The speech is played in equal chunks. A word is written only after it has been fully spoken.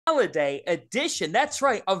holiday edition. That's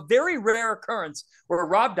right, a very rare occurrence where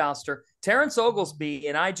Rob Dauster, Terrence Oglesby,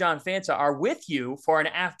 and I, John Fanta, are with you for an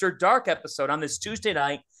After Dark episode on this Tuesday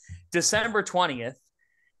night, December 20th.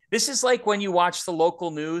 This is like when you watch the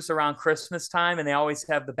local news around Christmas time and they always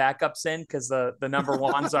have the backups in because the number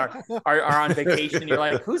ones are on vacation. You're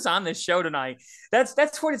like, who's on this show tonight? That's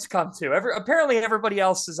what it's come to. Apparently everybody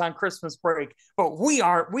else is on Christmas break, but we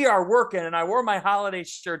are working, and I wore my holiday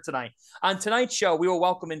shirt tonight. On tonight's show, we will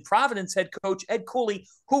welcome in Providence head coach Ed Cooley,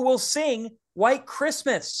 who will sing White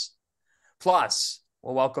Christmas. Plus,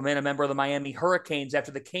 we'll welcome in a member of the Miami Hurricanes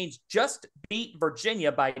after the Canes just beat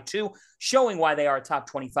Virginia by 2, showing why they are a top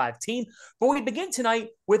 25 team. But we begin tonight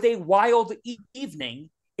with a wild evening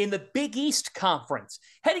in the Big East Conference.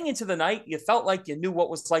 Heading into the night, you felt like you knew what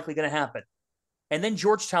was likely going to happen. And then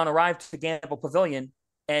Georgetown arrived to the Gamble Pavilion,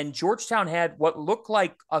 and Georgetown had what looked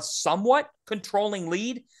like a somewhat controlling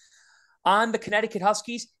lead on the Connecticut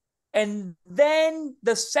Huskies. And then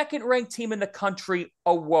the second-ranked team in the country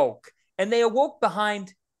awoke. And they awoke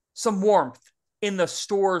behind some warmth in the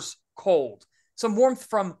store's cold. Some warmth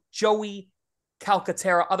from Joey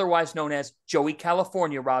Calcaterra, otherwise known as Joey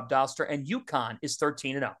California, Rob Dauster, and UConn is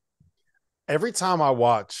 13-0. Every time I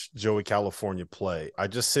watch Joey California play, I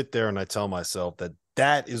just sit there and I tell myself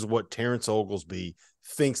that is what Terrence Oglesby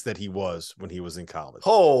thinks that he was when he was in college.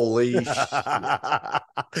 Holy shit.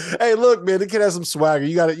 Hey, look, man, the kid has some swagger.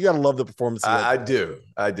 You gotta love the performance. I do.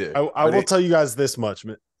 I will tell you guys this much,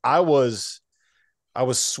 man. I was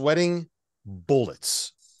sweating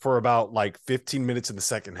bullets for about like 15 minutes in the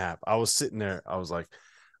second half. I was sitting there. I was like,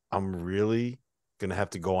 I'm really going to have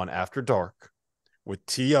to go on After Dark with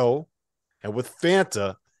T.O. and with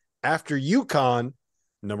Fanta after UConn,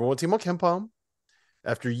 number 1 team on KenPom,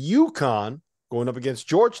 after UConn going up against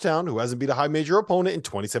Georgetown, who hasn't beat a high major opponent in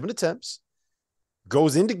 27 attempts,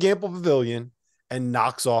 goes into Gamble Pavilion and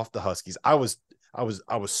knocks off the Huskies. I was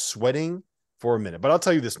sweating for a minute, but I'll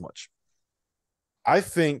tell you this much. I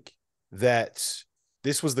think that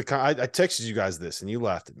this was the kind, I texted you guys this and you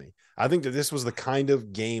laughed at me. I think that this was the kind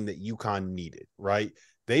of game that UConn needed, right?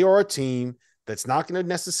 They are a team that's not going to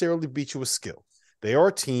necessarily beat you with skill. They are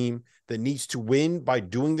a team that needs to win by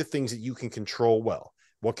doing the things that you can control well.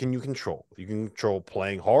 What can you control? You can control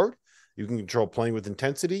playing hard. You can control playing with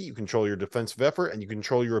intensity. You control your defensive effort, and you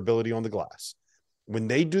control your ability on the glass. When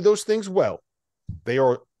they do those things well, they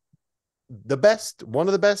are the best, one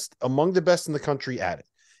of the best, among the best in the country at it.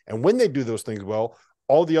 And when they do those things well,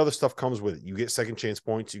 all the other stuff comes with it. You get second chance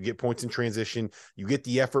points, you get points in transition, you get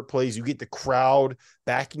the effort plays, you get the crowd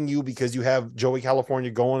backing you because you have Joey California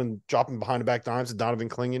going and dropping behind the back dimes to Donovan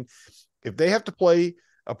Clingan. If they have to play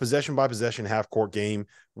a possession by possession half court game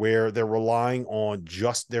where they're relying on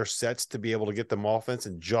just their sets to be able to get them offense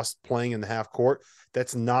and just playing in the half court,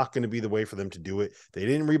 that's not going to be the way for them to do it. They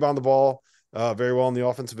didn't rebound the ball very well on the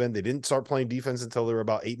offensive end. They didn't start playing defense until there were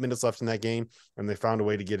about 8 minutes left in that game, and they found a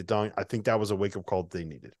way to get it done. I think that was a wake-up call that they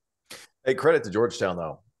needed. Hey, credit to Georgetown,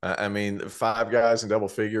 though. I mean, 5 guys in double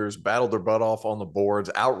figures, battled their butt off on the boards,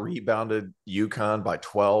 out-rebounded UConn by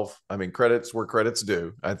 12. I mean, credits where credit's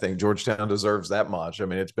due. I think Georgetown deserves that much. I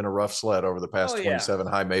mean, it's been a rough sled over the past 27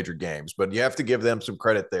 high major games, but you have to give them some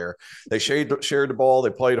credit there. They shared the ball. They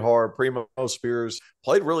played hard. Primo Spears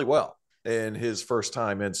played really well in his first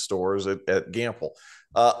time in stores at Gamble.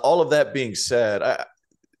 All of that being said,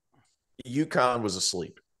 UConn was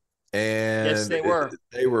asleep. And yes, they were.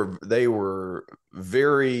 They were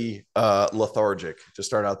very lethargic to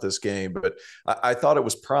start out this game, but I thought it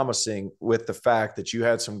was promising with the fact that you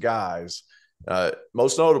had some guys,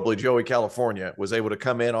 most notably Joey California, was able to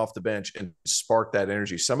come in off the bench and spark that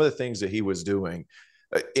energy. Some of the things that he was doing,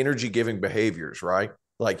 energy-giving behaviors, right?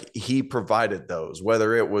 Like he provided those,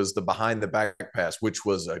 whether it was the behind the back pass, which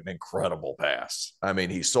was an incredible pass. I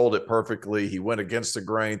mean, he sold it perfectly. He went against the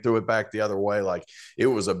grain, threw it back the other way. Like it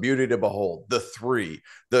was a beauty to behold. The 3,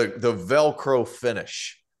 the Velcro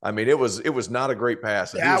finish. I mean, it was not a great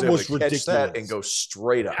pass. That was ridiculous. Catch that and go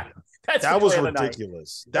straight up. That was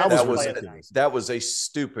ridiculous. That was a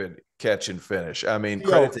stupid catch and finish. I mean,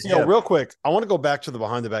 credit to him. Real quick, I want to go back to the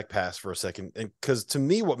behind the back pass for a second, and because to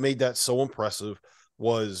me, what made that so impressive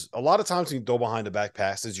was a lot of times when you throw behind the back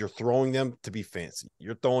passes, you're throwing them to be fancy.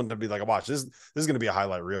 You're throwing them to be like, watch, this is going to be a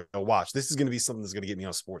highlight reel. Watch, this is going to be something that's going to get me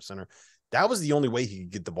on Sports Center. That was the only way he could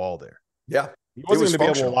get the ball there. Yeah. He wasn't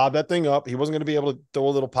going to be able to lob that thing up. He wasn't going to be able to throw a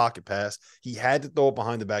little pocket pass. He had to throw it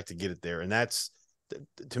behind the back to get it there. And that's,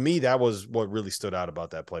 to me, that was what really stood out about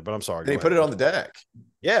that play. But I'm sorry. And he put it on the deck.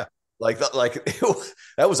 Yeah. Like that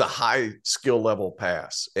was a high skill level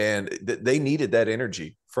pass, and they needed that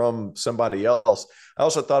energy from somebody else. I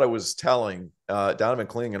also thought it was telling. Donovan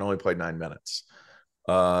Clingan only played 9 minutes.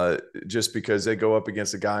 just because they go up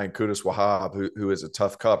against a guy in Qudus Wahab who is a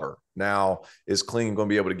tough cover. Now, is Clean going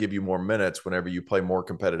to be able to give you more minutes whenever you play more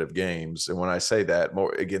competitive games? And when I say that,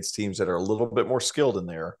 more against teams that are a little bit more skilled in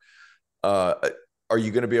there, are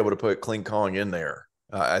you going to be able to put Clean Kong in there?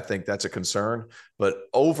 I think that's a concern. But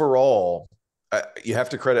overall, you have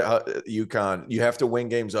to credit UConn. You have to win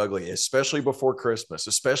games ugly, especially before Christmas,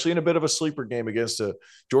 especially in a bit of a sleeper game against a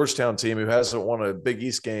Georgetown team who hasn't won a Big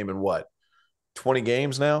East game in 20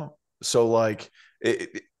 games now. So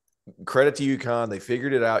credit to UConn. They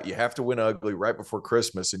figured it out. You have to win ugly right before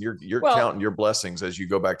Christmas, and you're counting your blessings as you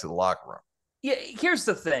go back to the locker room. Yeah, here's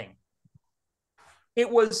the thing. It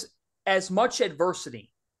was as much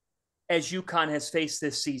adversity as UConn has faced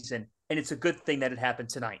this season, and it's a good thing that it happened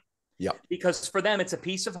tonight. Yeah. Because for them, it's a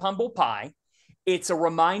piece of humble pie. It's a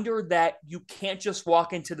reminder that you can't just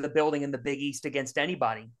walk into the building in the Big East against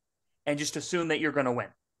anybody and just assume that you're going to win.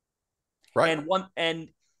 Right. And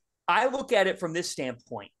I look at it from this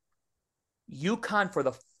standpoint. UConn, for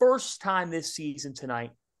the first time this season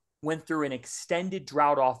tonight, went through an extended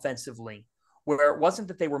drought offensively where it wasn't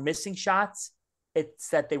that they were missing shots, it's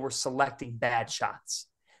that they were selecting bad shots.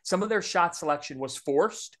 Some of their shot selection was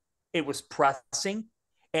forced. It was pressing.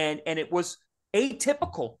 And it was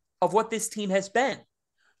atypical of what this team has been.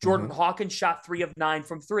 Jordan Hawkins shot 3 of 9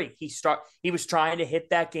 from 3. He was trying to hit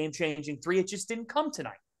that game-changing 3. It just didn't come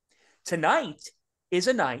tonight. Tonight is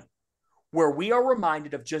a night where we are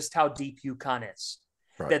reminded of just how deep UConn is.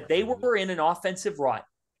 Right. That they were in an offensive rut,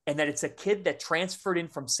 and that it's a kid that transferred in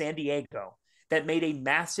from San Diego that made a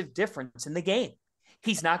massive difference in the game.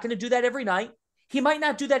 He's not going to do that every night. He might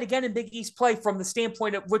not do that again in Big East play from the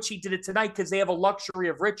standpoint of which he did it tonight because they have a luxury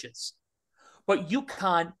of riches. But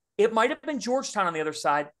UConn, it might have been Georgetown on the other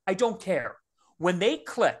side. I don't care. When they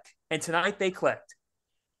click, and tonight they clicked,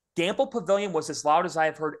 Gamble Pavilion was as loud as I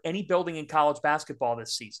have heard any building in college basketball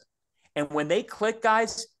this season. And when they click,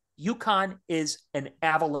 guys, UConn is an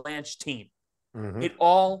avalanche team. It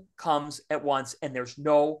all comes at once, and there's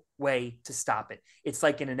no way to stop it. It's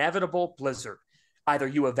like an inevitable blizzard. Either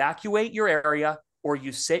you evacuate your area or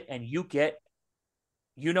you sit and you get,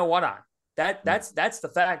 you know what on. That's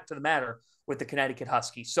the fact of the matter with the Connecticut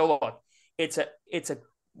Huskies. So look, it's a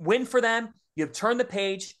win for them. You've turned the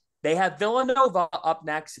page. They have Villanova up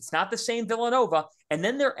next. It's not the same Villanova. And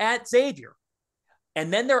then they're at Xavier.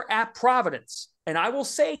 And then they're at Providence. And I will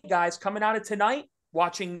say, guys, coming out of tonight,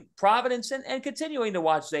 watching Providence and continuing to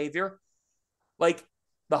watch Xavier, like,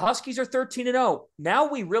 the Huskies are 13-0. Now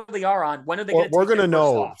we really are on when are they going to We're going to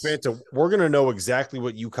know, Fanta, we're going to know exactly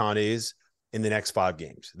what UConn is in the next 5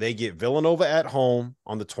 games. They get Villanova at home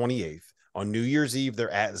on the 28th. On New Year's Eve, they're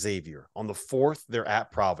at Xavier. On the 4th, they're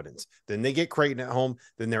at Providence. Then they get Creighton at home.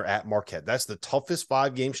 Then they're at Marquette. That's the toughest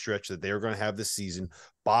 5-game stretch that they're going to have this season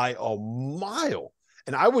by a mile.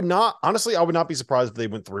 And I would not be surprised if they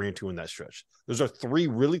went 3-2 in that stretch. Those are 3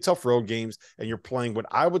 really tough road games, and you're playing what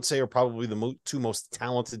I would say are probably the 2 most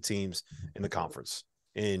talented teams in the conference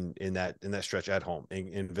in that stretch at home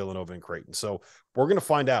in Villanova and Creighton. So we're going to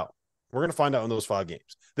find out. We're going to find out in those 5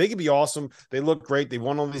 games. They could be awesome. They look great. They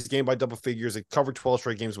won all these games by double figures. They covered 12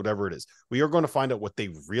 straight games, whatever it is. We are going to find out what they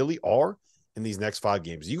really are in these next 5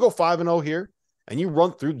 games. You go 5-0 here and you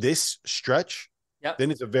run through this stretch,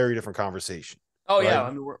 then it's a very different conversation. Oh, right? yeah.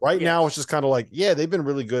 I mean, now, it's just kind of like, yeah, they've been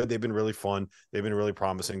really good. They've been really fun. They've been really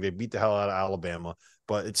promising. They beat the hell out of Alabama.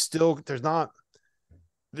 But it's still, there's not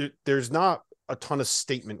a ton of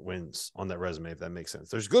statement wins on that resume, if that makes sense.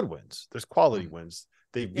 There's good wins. There's quality wins.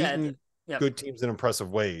 They've beaten good teams in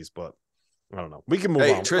impressive ways, but I don't know. We can move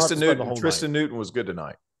on. Tristan Newton was good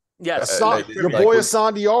tonight. Yes. Your boy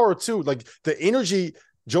Hassan Diarra, too. Like, the energy,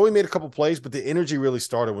 Joey made a couple plays, but the energy really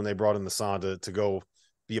started when they brought in Hassan to go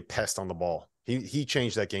be a pest on the ball. He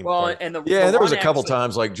changed that game. Well, there was a couple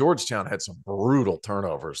times like Georgetown had some brutal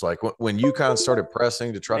turnovers. Like when UConn started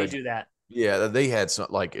pressing to try to do that. Yeah, they had some,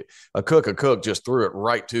 like a cook just threw it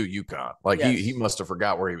right to UConn. Like he must have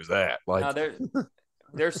forgot where he was at. Like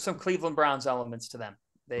there's some Cleveland Browns elements to them.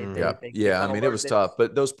 I mean, it was tough,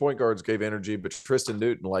 but those point guards gave energy. But Tristan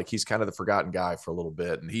Newton, like, he's kind of the forgotten guy for a little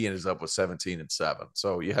bit, and he ends up with 17 and 7.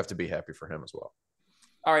 So you have to be happy for him as well.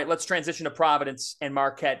 All right, let's transition to Providence and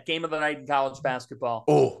Marquette. Game of the night in college basketball.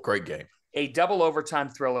 Oh, great game. A double overtime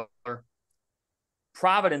thriller.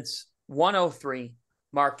 Providence 103,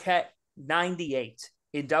 Marquette 98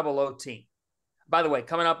 in double OT. By the way,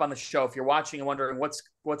 coming up on the show, if you're watching and wondering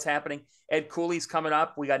what's happening, Ed Cooley's coming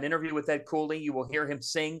up. We got an interview with Ed Cooley. You will hear him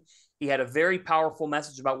sing. He had a very powerful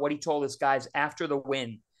message about what he told his guys after the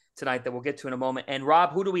win tonight that we'll get to in a moment. And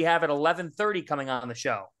Rob, who do we have at 11:30 coming on the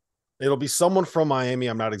show? It'll be someone from Miami.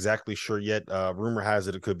 I'm not exactly sure yet. Rumor has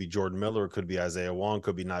it could be Jordan Miller. It could be Isaiah Wong.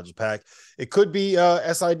 Could be Nigel Pack. It could be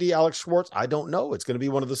SID Alex Schwartz. I don't know. It's going to be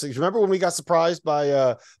one of those things. Remember when we got surprised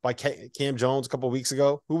by Cam Jones a couple of weeks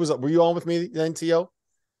ago? Who was up? Were you on with me then, T.O.?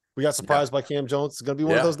 We got surprised by Cam Jones. It's going to be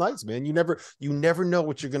one of those nights, man. You never know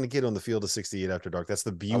what you're going to get on the field of 68 after dark. That's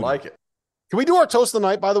the beauty. I like it. Can we do our toast of the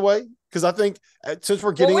night, by the way? Because I think since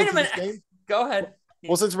we're getting into this game. Go ahead.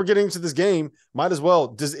 Well, since we're getting into this game, might as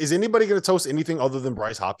well. Is anybody going to toast anything other than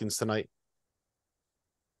Bryce Hopkins tonight?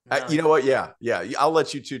 No. You know what? Yeah. I'll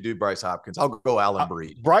let you two do Bryce Hopkins. I'll go Alan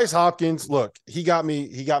Breed. Bryce Hopkins, look, he got me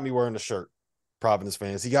wearing the shirt. Providence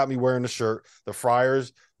fans, he got me wearing the shirt. The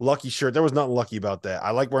Friars lucky shirt. There was nothing lucky about that. I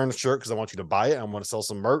like wearing the shirt because I want you to buy it. I want to sell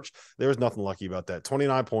some merch. There was nothing lucky about that.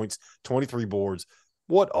 29 points, 23 boards.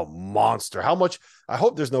 What a monster! How much? I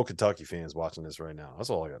hope there's no Kentucky fans watching this right now. That's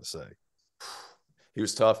all I got to say. He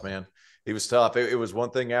was tough, man. He was tough. It was one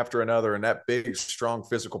thing after another, and that big, strong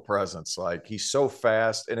physical presence. Like, he's so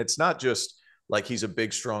fast, and it's not just like he's a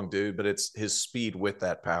big, strong dude, but it's his speed with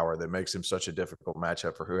that power that makes him such a difficult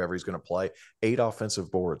matchup for whoever he's going to play. 8 offensive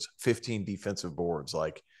boards, 15 defensive boards.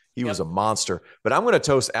 Like, he was a monster. But I'm going to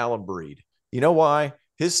toast Alan Breed. You know why?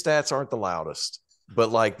 His stats aren't the loudest, but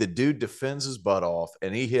like, the dude defends his butt off,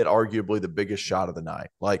 and he hit arguably the biggest shot of the night.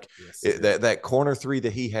 Like, that corner three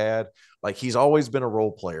that he had. Like, he's always been a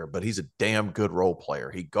role player, but he's a damn good role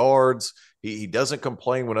player. He guards. He doesn't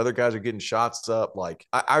complain when other guys are getting shots up. Like,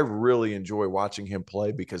 I really enjoy watching him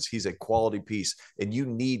play because he's a quality piece, and you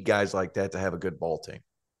need guys like that to have a good ball team.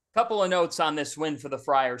 Couple of notes on this win for the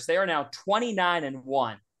Friars. They are now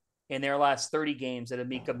 29-1 in their last 30 games at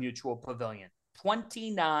Amica Mutual Pavilion.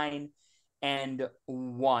 29-1.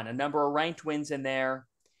 A number of ranked wins in there.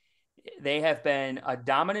 They have been a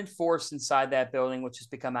dominant force inside that building, which has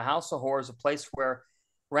become a house of horrors, a place where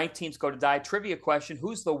ranked teams go to die. Trivia question,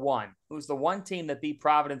 who's the one? Who's the one team that beat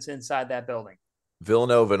Providence inside that building?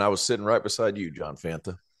 Villanova, and I was sitting right beside you, John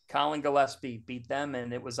Fanta. Colin Gillespie beat them,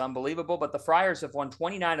 and it was unbelievable. But the Friars have won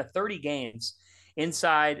 29 of 30 games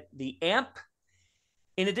inside the AMP.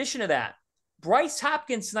 In addition to that, Bryce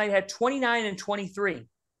Hopkins tonight had 29 and 23.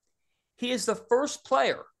 He is the first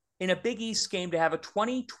player in a Big East game to have a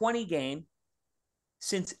 20-20 game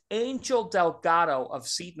since Angel Delgado of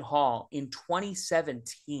Seton Hall in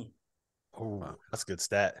 2017. Oh, that's a good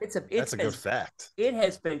stat. That's a good fact. It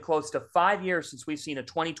has been close to 5 years since we've seen a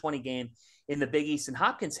 20-20 game in the Big East, and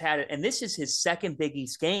Hopkins had it, and this is his second Big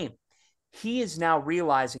East game. He is now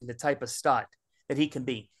realizing the type of stud that he can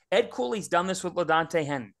be. Ed Cooley's done this with LaDontae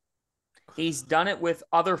Hennon. He's done it with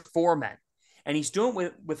other foremen, and he's doing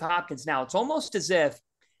it with Hopkins now. It's almost as if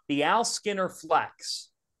the Al Skinner flex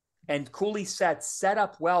and Cooley set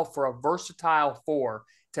up well for a versatile four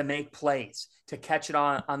to make plays, to catch it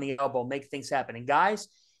on the elbow, make things happen. And guys,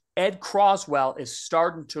 Ed Croswell is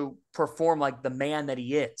starting to perform like the man that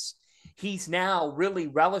he is. He's now really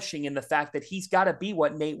relishing in the fact that he's got to be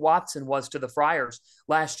what Nate Watson was to the Friars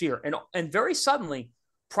last year. And very suddenly,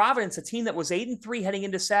 Providence, a team that was 8-3 heading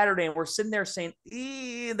into Saturday, and we're sitting there saying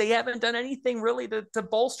they haven't done anything really to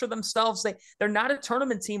bolster themselves. They're not a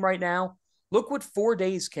tournament team right now. Look what 4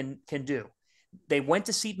 days can do. They went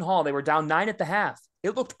to Seton Hall. They were down 9 at the half.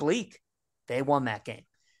 It looked bleak. They won that game.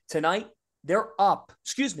 Tonight, they're up.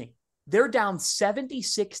 They're down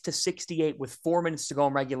 76-68 with 4 minutes to go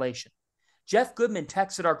in regulation. Jeff Goodman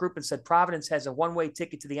texted our group and said Providence has a one-way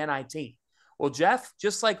ticket to the NIT. Well, Jeff,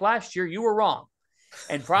 just like last year, you were wrong.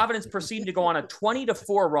 And Providence proceeded to go on a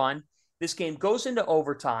 20-4 run. This game goes into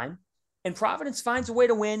overtime, and Providence finds a way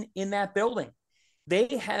to win in that building.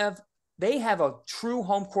 They have a true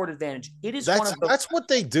home court advantage. That's what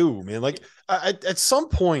they do, man. Like, at some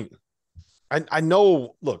point, I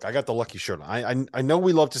know. Look, I got the lucky shirt on. I know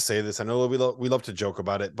we love to say this. I know we love to joke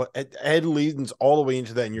about it. But Ed leans all the way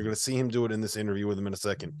into that, and you're going to see him do it in this interview with him in a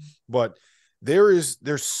second. But there's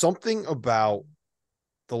something about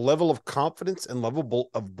the level of confidence and level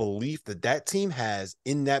of belief that team has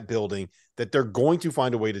in that building that they're going to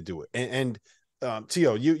find a way to do it. And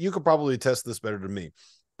Tio, you could probably attest this better than me,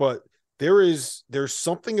 but there's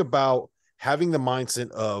something about having the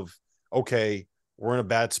mindset of, okay, we're in a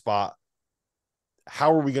bad spot.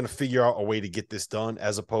 How are we going to figure out a way to get this done,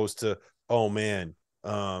 as opposed to, oh man,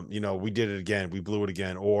 we did it again. We blew it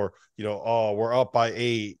again. Or, oh, we're up by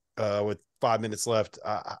 8 with 5 minutes left.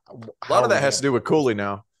 A lot of that has to do with Cooley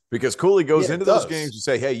now, because Cooley goes into those games and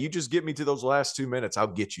say, hey, you just get me to those last 2 minutes, I'll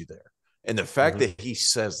get you there. And the fact that he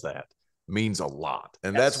says that means a lot.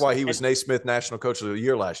 And that's why he was Naismith National Coach of the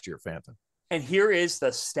Year last year, Phantom. And here is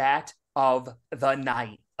the stat of the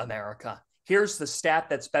night, America. Here's the stat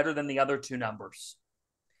that's better than the other two numbers.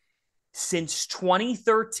 Since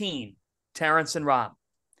 2013, Terrence and Rob,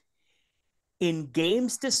 in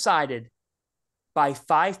games decided by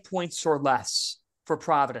 5 points or less for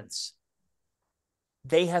Providence,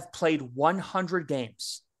 they have played 100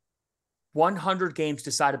 games. 100 games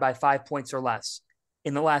decided by 5 points or less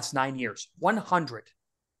in the last 9 years. 100.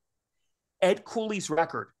 Ed Cooley's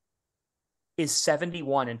record is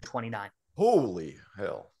 71-29. Holy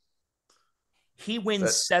hell. He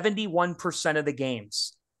wins 71% of the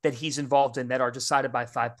games that he's involved in that are decided by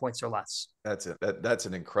 5 points or less. That's it. That's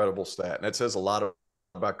an incredible stat. And it says a lot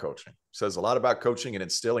about coaching. It says a lot about coaching and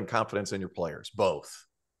instilling confidence in your players. Both.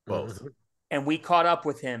 And we caught up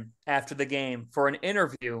with him after the game for an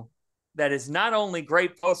interview that is not only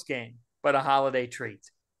great post-game, but a holiday treat.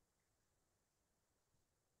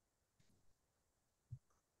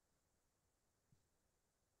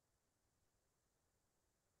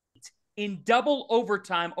 In double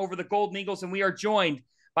overtime over the Golden Eagles, and we are joined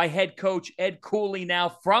by head coach Ed Cooley now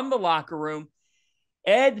from the locker room.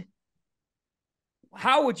 Ed,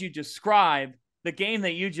 how would you describe the game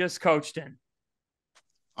that you just coached in?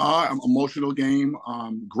 Emotional game,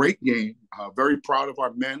 great game. Very proud of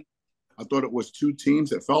our men. I thought it was two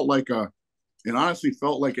teams. It honestly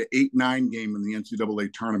felt like an 8-9 game in the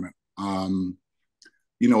NCAA tournament.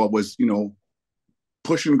 It was,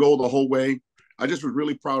 push and go the whole way. I just was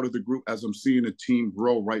really proud of the group as I'm seeing the team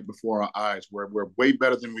grow right before our eyes. We're way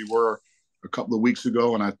better than we were a couple of weeks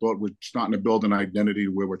ago, and I thought we're starting to build an identity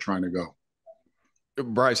where we're trying to go.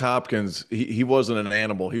 Bryce Hopkins, he wasn't an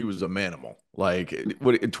animal. He was a manimal. Like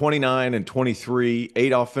 29 and 23,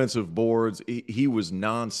 8 offensive boards. He was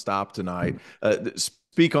nonstop tonight.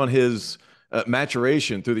 Speak on his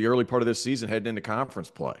maturation through the early part of this season heading into conference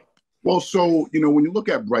play. Well, so, when you look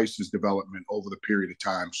at Bryce's development over the period of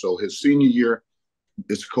time, so his senior year,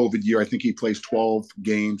 it's a COVID year. I think he plays 12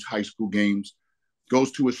 games, high school games,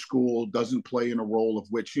 goes to his school, doesn't play in a role of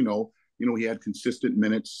which, he had consistent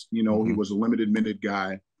minutes. He was a limited minute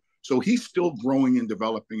guy. So he's still growing and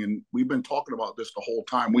developing. And we've been talking about this the whole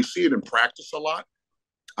time. We see it in practice a lot.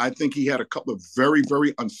 I think he had a couple of very,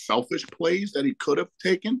 very unselfish plays that he could have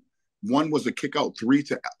taken. One was a kick out 3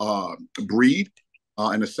 to Breed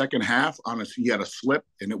in the second half. Honestly, he had a slip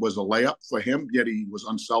and it was a layup for him, yet he was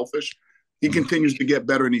unselfish. He continues to get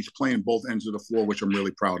better and he's playing both ends of the floor, which I'm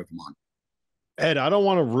really proud of him on. Ed, I don't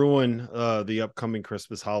want to ruin the upcoming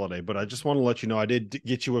Christmas holiday, but I just want to let you know I did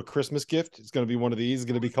get you a Christmas gift. It's going to be one of these. It's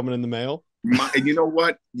going to be coming in the mail. And you know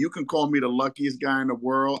what? You can call me the luckiest guy in the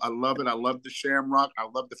world. I love it. I love the shamrock. I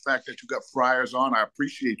love the fact that you got Friars on. I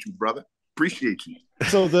appreciate you, brother. Appreciate you.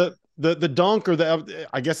 So the dunk, or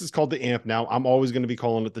I guess it's called the amp now. I'm always going to be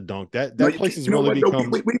calling it the dunk. That place has really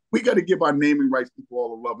become. We got to give our naming rights people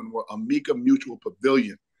all the love and we're Amica Mutual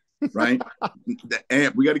Pavilion. Right? The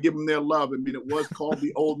amp, we got to give them their love. I mean, it was called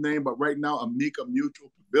the old name, but right now, Amica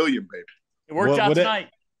Mutual Pavilion, baby. It worked out tonight.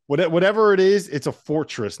 Whatever it is, it's a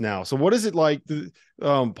fortress now. So what is it like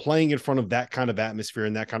playing in front of that kind of atmosphere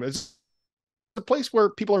and that kind of, it's a place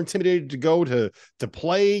where people are intimidated to go to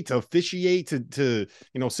play, to officiate, to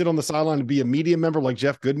sit on the sideline and be a media member like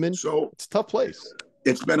Jeff Goodman. So it's a tough place.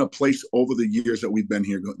 It's been a place over the years that we've been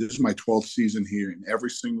here. This is my 12th season here, and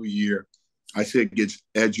every single year, I say it gets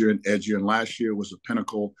edgier and edgier. And last year was a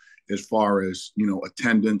pinnacle as far as,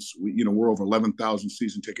 attendance. We're over 11,000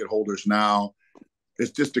 season ticket holders now.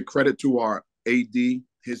 It's just a credit to our AD,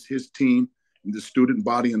 his team, and the student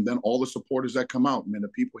body, and then all the supporters that come out. Man, the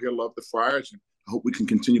people here love the Friars, and I hope we can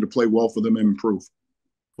continue to play well for them and improve.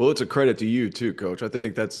 Well, it's a credit to you too, Coach. I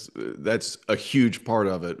think that's a huge part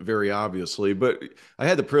of it, very obviously. But I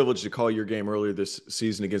had the privilege to call your game earlier this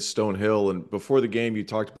season against Stonehill, and before the game, you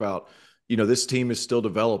talked about, this team is still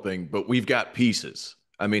developing, but we've got pieces.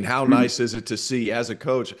 I mean, how nice is it to see as a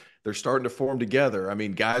coach, they're starting to form together. I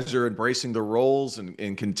mean, guys are embracing the roles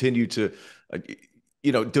and continue to,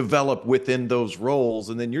 develop within those roles.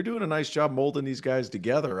 And then you're doing a nice job molding these guys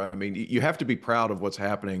together. I mean, you have to be proud of what's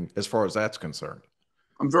happening as far as that's concerned.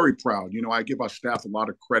 I'm very proud. I give our staff a lot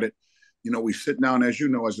of credit. We sit down, as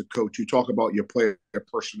as a coach, you talk about your player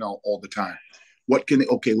personnel all the time.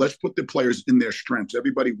 Let's put the players in their strengths.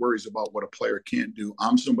 Everybody worries about what a player can't do.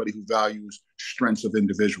 I'm somebody who values strengths of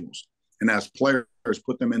individuals. And as players,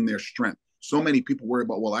 put them in their strength. So many people worry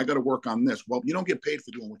about, well, I got to work on this. Well, you don't get paid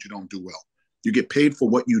for doing what you don't do well. You get paid for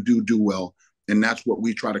what you do well. And that's what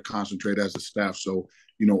we try to concentrate as a staff. So,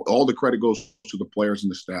 all the credit goes to the players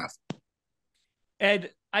and the staff.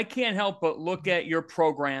 Ed, I can't help but look at your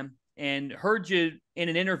program and heard you in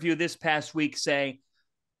an interview this past week say,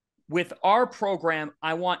 with our program,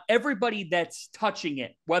 I want everybody that's touching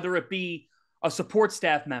it, whether it be a support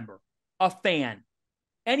staff member, a fan,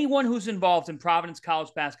 anyone who's involved in Providence College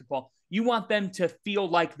basketball, you want them to feel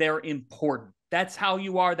like they're important. That's how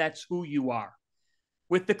you are. That's who you are.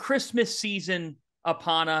 With the Christmas season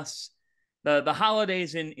upon us, the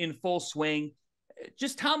holidays in full swing,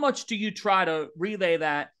 just how much do you try to relay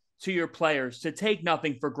that to your players to take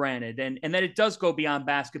nothing for granted, and that it does go beyond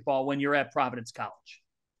basketball when you're at Providence College?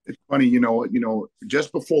 It's funny,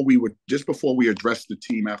 just before we addressed the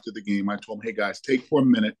team after the game, I told them, hey guys, take for a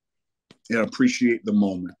minute and appreciate the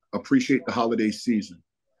moment, appreciate the holiday season,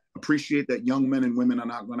 appreciate that young men and women are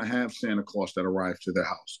not going to have Santa Claus that arrives to their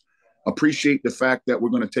house. Appreciate the fact that we're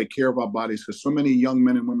going to take care of our bodies, because so many young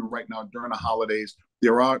men and women right now during the holidays,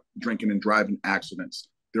 there are drinking and driving accidents.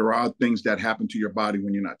 There are things that happen to your body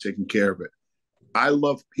when you're not taking care of it. I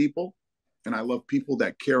love people, and I love people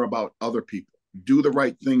that care about other people. Do the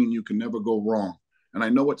right thing and you can never go wrong. And I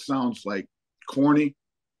know it sounds like corny,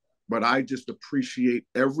 but I just appreciate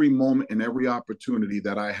every moment and every opportunity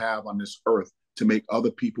that I have on this earth to make other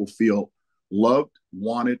people feel loved,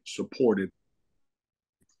 wanted, supported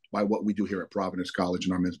by what we do here at Providence College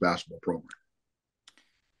in our men's basketball program.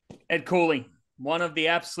 Ed Cooley, one of the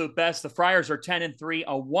absolute best. The Friars are 10-3,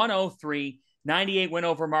 a 103-98 win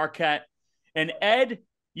over Marquette. And Ed,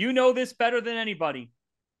 you know this better than anybody.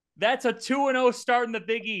 That's a 2-0 start in the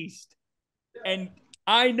Big East. And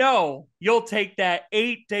I know you'll take that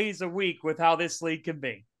 8 days a week with how this league can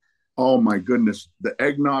be. Oh, my goodness. The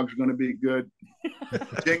eggnog's going to be good.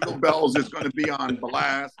 Jingle Bells is going to be on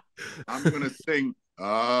blast. I'm going to sing,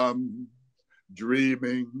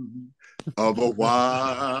 dreaming of a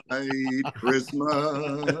white Christmas.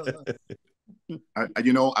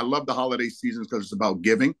 I love the holiday seasons because it's about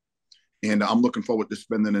giving. And I'm looking forward to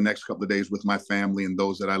spending the next couple of days with my family and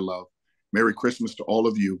those that I love. Merry Christmas to all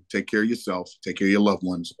of you. Take care of yourselves. Take care of your loved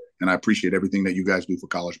ones. And I appreciate everything that you guys do for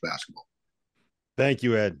college basketball. Thank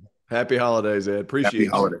you, Ed. Happy holidays, Ed.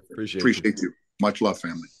 Appreciate you. Much love,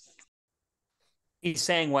 family. He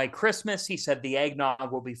sang White Christmas. He said the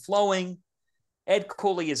eggnog will be flowing. Ed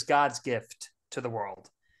Cooley is God's gift to the world.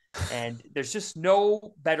 And there's just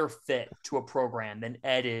no better fit to a program than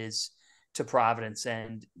Ed is to Providence.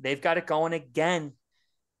 And they've got it going again.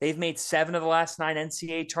 They've made 7 of the last 9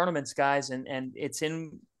 NCAA tournaments, guys. And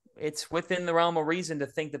it's within the realm of reason to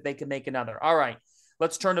think that they can make another. All right,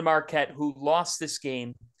 let's turn to Marquette, who lost this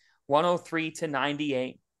game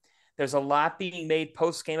 103-98. There's a lot being made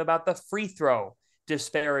post-game about the free throw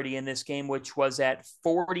disparity in this game, which was at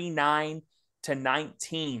 49-19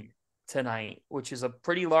 tonight, which is a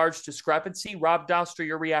pretty large discrepancy. Rob Dauster,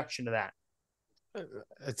 your reaction to that?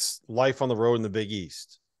 It's life on the road in the Big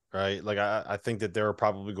East, right? Like I think that there are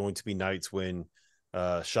probably going to be nights when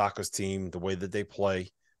Shaka's team, the way that they play,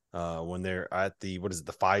 when they're at the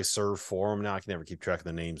Fiserv Forum. Now I can never keep track of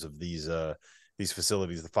the names of these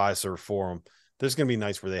facilities. The Fiserv Forum. There's going to be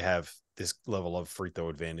nights where they have this level of free throw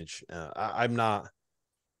advantage. I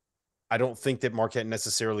don't think that Marquette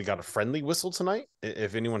necessarily got a friendly whistle tonight.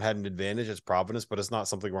 If anyone had an advantage, it's Providence, but it's not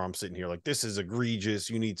something where I'm sitting here like, this is egregious.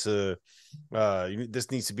 You need to, this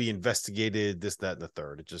needs to be investigated, this, that, and the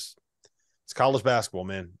third. It's college basketball,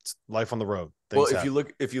 man. It's life on the road. Well,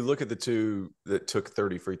 if you look at the two that took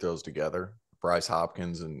 30 free throws together, Bryce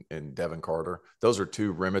Hopkins and Devin Carter, those are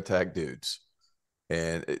 2 rim attack dudes.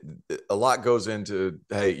 And a lot goes into,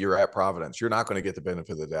 hey, you're at Providence. You're not going to get the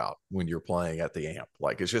benefit of the doubt when you're playing at the AMP.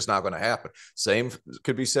 Like, it's just not going to happen. Same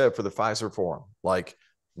could be said for the Fiserv Forum. Like,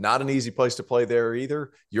 not an easy place to play there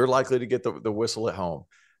either. You're likely to get the whistle at home.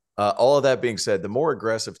 All of that being said, the more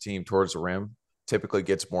aggressive team towards the rim typically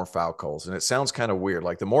gets more foul calls. And it sounds kind of weird.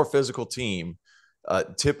 Like, the more physical team,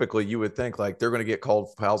 typically you would think, like, they're going to get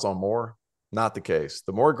called fouls on more. Not the case.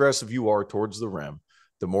 The more aggressive you are towards the rim,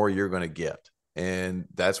 the more you're going to get. And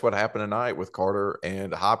that's what happened tonight with Carter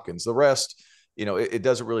and Hopkins. The rest, it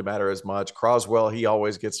doesn't really matter as much. Croswell, he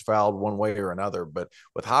always gets fouled one way or another. But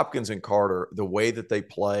with Hopkins and Carter, the way that they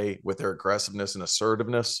play with their aggressiveness and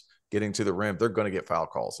assertiveness, getting to the rim, they're going to get foul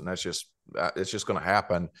calls. And it's just going to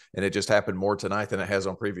happen. And it just happened more tonight than it has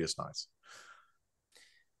on previous nights.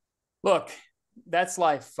 Look, that's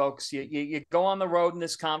life, folks. You go on the road in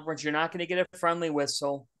this conference. You're not going to get a friendly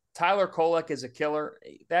whistle. Tyler Kolek is a killer.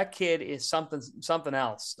 That kid is something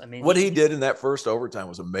else. I mean, what he did in that first overtime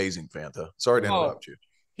was amazing, Fanta. Sorry to interrupt you.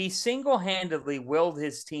 He single-handedly willed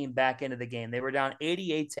his team back into the game. They were down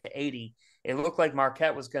 88-80. It looked like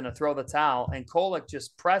Marquette was going to throw the towel, and Kolek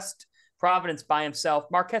just pressed Providence by himself.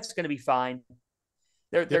 Marquette's going to be fine.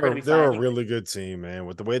 They're going to be fine. They're a really good team, man.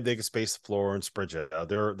 With the way they can space the floor and spread it out,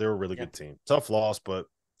 they're a really good team. Tough loss, but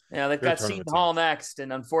yeah, they've got Seton Hall next,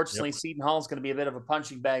 and unfortunately, Seton Hall is going to be a bit of a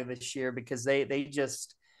punching bag this year because they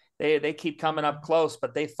They keep coming up close,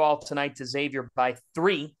 but they fall tonight to Xavier by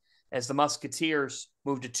 3 as the Musketeers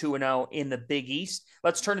move to 2-0 in the Big East.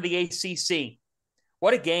 Let's turn to the ACC.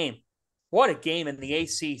 What a game. What a game in the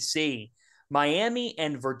ACC. Miami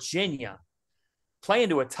and Virginia play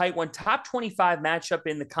into a tight one, top 25 matchup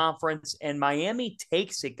in the conference, and Miami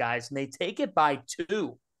takes it, guys, and they take it by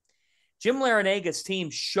 2. Jim Laranaga's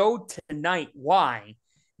team showed tonight why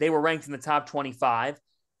they were ranked in the top 25.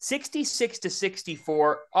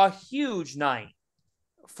 66-64, a huge night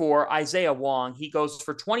for Isaiah Wong. He goes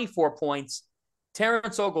for 24 points.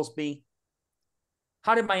 Terrence Oglesby,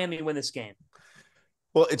 how did Miami win this game?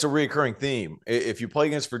 Well, it's a reoccurring theme. If you play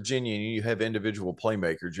against Virginia and you have individual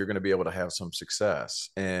playmakers, you're going to be able to have some success.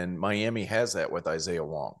 And Miami has that with Isaiah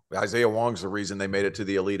Wong. Isaiah Wong's the reason they made it to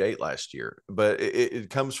the Elite Eight last year. But it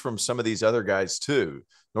comes from some of these other guys too.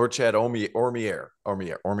 Norchad Omier.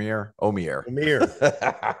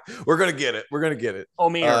 We're going to get it. We're going to get it.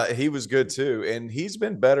 Omier. He was good too. And he's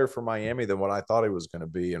been better for Miami than what I thought he was going to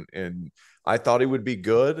be. And I thought he would be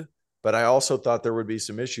good. But I also thought there would be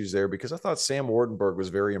some issues there because I thought Sam Wardenberg was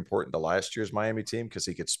very important to last year's Miami team because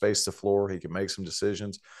he could space the floor. He could make some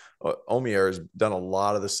decisions. Omier has done a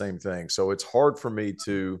lot of the same thing. So it's hard for me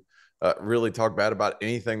to really talk bad about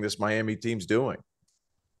anything this Miami team's doing.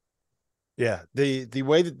 Yeah, the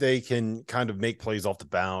way that they can kind of make plays off the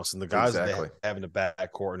bounce and the guys that they have in the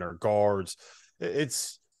backcourt and their guards,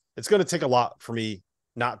 it's going to take a lot for me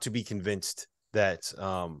not to be convinced that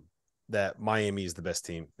that Miami is the best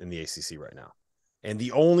team in the ACC right now. And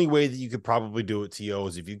the only way that you could probably do it, T.O.,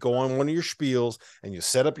 is if you go on one of your spiels and you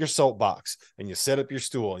set up your soapbox and you set up your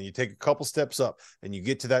stool and you take a couple steps up and you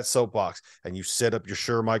get to that soapbox and you set up your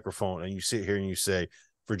Shure microphone and you sit here and you say,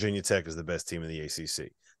 Virginia Tech is the best team in the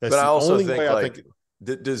ACC. That's but I also only think, way like, I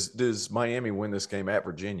think does Miami win this game at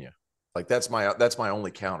Virginia? Like, that's my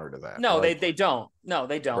only counter to that. No, like, they don't. No,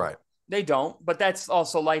 they don't. Right. They don't. But that's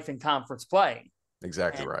also life in conference play.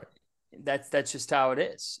 Exactly right. That's just how it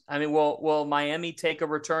is. I mean, will Miami take a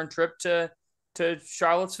return trip to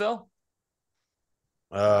Charlottesville?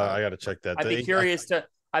 I got to check that. I'd be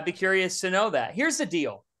curious to know that. Here's the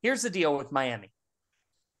deal with Miami.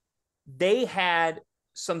 They had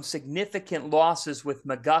some significant losses with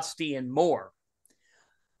McGusty and Moore.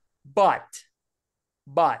 But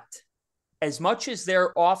as much as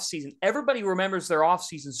their offseason, everybody remembers their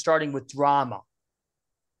offseason starting with drama.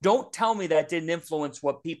 Don't tell me that didn't influence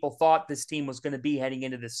what people thought this team was going to be heading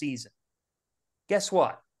into the season. Guess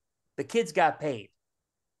what? The kids got paid.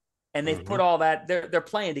 And they've put all that, they're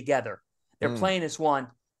playing together. They're playing as one.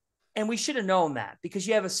 And we should have known that because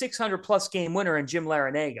you have a 600-plus game winner in Jim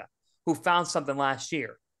Larinaga who found something last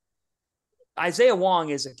year. Isaiah Wong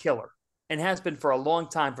is a killer and has been for a long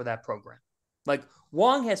time for that program. Like,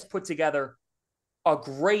 Wong has put together a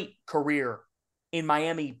great career in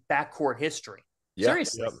Miami backcourt history. Yeah.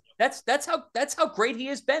 Seriously, that's how great he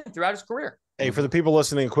has been throughout his career. Hey, for the people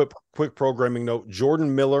listening, quick programming note: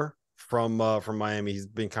 Jordan Miller from Miami. He's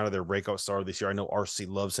been kind of their breakout star this year. I know RC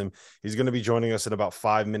loves him. He's going to be joining us in about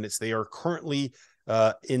 5 minutes. They are currently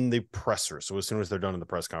in the presser, so as soon as they're done in the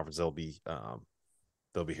press conference, they'll be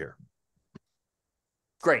here.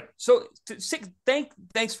 Great. So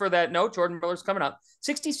thanks for that note. Jordan Miller's coming up.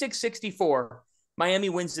 66-64. Miami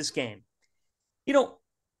wins this game. You know,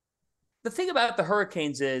 the thing about the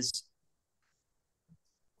Hurricanes is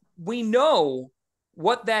we know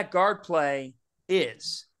what that guard play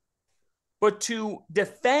is, but to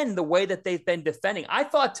defend the way that they've been defending, I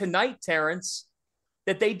thought tonight, Terrence,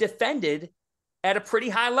 that they defended at a pretty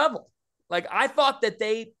high level. Like, I thought that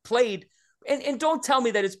they played, and don't tell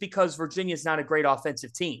me that it's because Virginia's not a great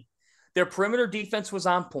offensive team. Their perimeter defense was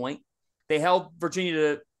on point. They held Virginia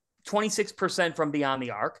to 26% from beyond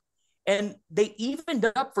the arc. And they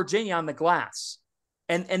evened up Virginia on the glass.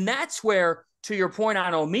 And that's where, to your point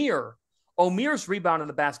on Omir's rebounding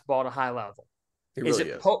the basketball at a high level. Is.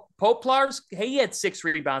 Poplar's? Hey, he had 6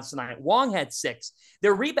 rebounds tonight. Wong had 6.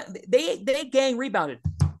 They gang rebounded.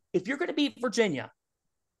 If you're going to beat Virginia,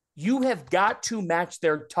 you have got to match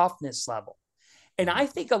their toughness level. And I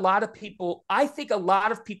think a lot of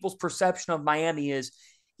people's perception of Miami is,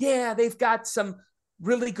 yeah, they've got some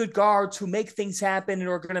really good guards who make things happen and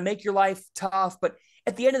are going to make your life tough. But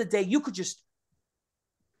at the end of the day,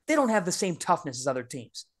 they don't have the same toughness as other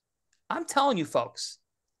teams. I'm telling you, folks.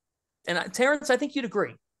 And Terrence, I think you'd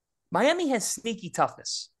agree. Miami has sneaky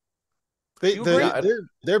toughness.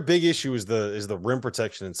 Their big issue is the rim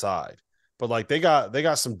protection inside. But like they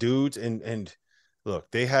got some dudes and look,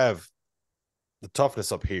 they have the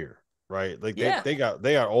toughness up here, right? Like they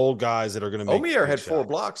got old guys that are going to make. Omier had 4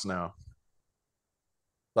 blocks now.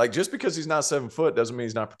 Like, just because he's not 7 foot doesn't mean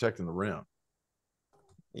he's not protecting the rim.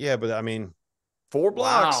 Yeah, but I mean, 4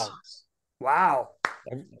 blocks. Wow.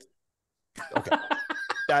 okay.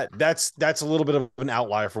 That's a little bit of an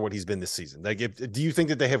outlier for what he's been this season. Like, do you think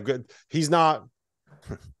that they have good? He's not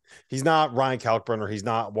Ryan Kalkbrenner. He's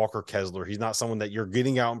not Walker Kessler. He's not someone that you're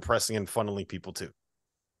getting out and pressing and funneling people to.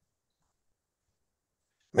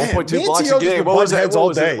 1.2 blocks a game. What was it?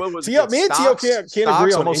 All day. Me and T.O. can't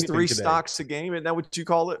agree on almost anything 3 today. stocks a game. Isn't that what you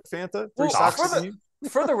call it, Fanta? 3 Well, stocks a game?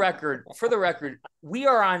 For the record, we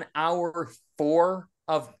are on hour 4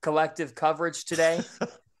 of collective coverage today.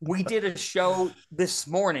 We did a show this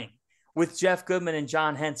morning with Jeff Goodman and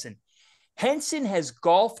John Henson. Henson has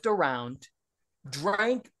golfed around,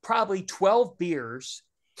 drank probably 12 beers,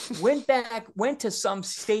 went to some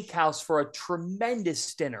steakhouse for a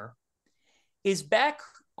tremendous dinner, is back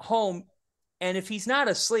home, and if he's not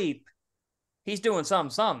asleep, he's doing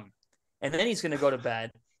something, and then he's going to go to bed.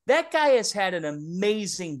 That guy has had an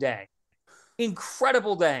amazing day,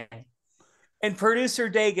 incredible day. And producer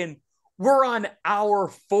Dagan, we're on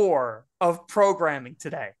hour 4 of programming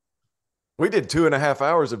today. We did 2.5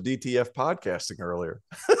 hours of DTF podcasting earlier.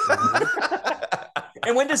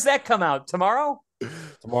 And when does that come out? Tomorrow?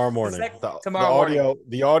 Tomorrow morning. Morning.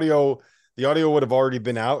 The audio would have already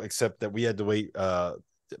been out, except that we had to wait.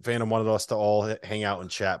 Phantom wanted us to all hang out and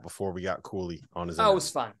chat before we got Cooley on his. Oh, it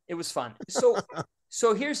was fun.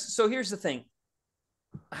 So here's the thing.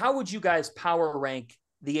 How would you guys power rank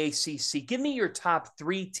the ACC? Give me your top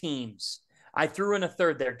 3 teams. I threw in a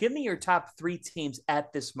third there. Give me your top 3 teams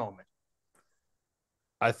at this moment.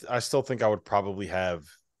 I still think I would probably have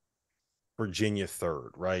Virginia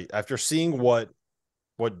third, right? After seeing what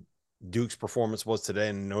Duke's performance was today,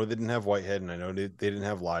 and I know they didn't have Whitehead, and I know they didn't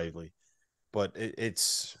have Lively, but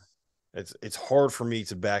it's hard for me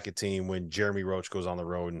to back a team when Jeremy Roach goes on the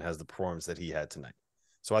road and has the performance that he had tonight.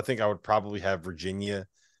 So I think I would probably have Virginia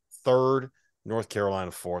third, North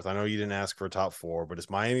Carolina fourth. I know you didn't ask for a top 4, but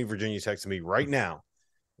it's Miami, Virginia Tech to me right now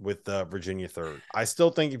with Virginia third. I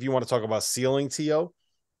still think if you want to talk about ceiling, T.O.,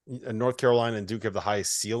 North Carolina and Duke have the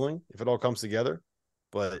highest ceiling if it all comes together,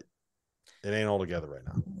 but it ain't all together right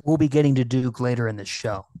now. We'll be getting to Duke later in the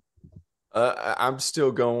show. I'm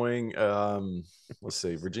still going. Let's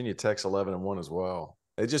see. Virginia Tech's 11-1 as well.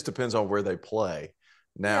 It just depends on where they play.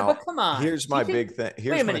 Now, yeah, but come on. Here's my big thing.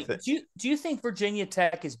 Wait a minute. Do you think Virginia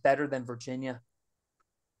Tech is better than Virginia?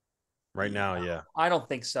 Right now, yeah. I don't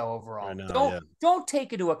think so overall. Right now, don't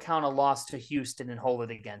take into account a loss to Houston and hold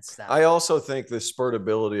it against them. I also think the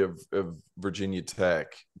spurtability of Virginia Tech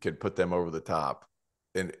could put them over the top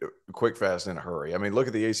in quick, fast, in a hurry. I mean, look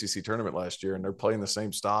at the ACC tournament last year, and they're playing the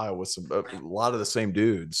same style with a lot of the same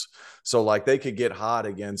dudes. So, like, they could get hot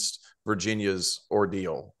against Virginia's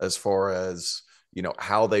ordeal as far as, you know,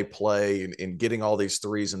 how they play and getting all these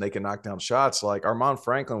threes, and they can knock down shots. Like Armand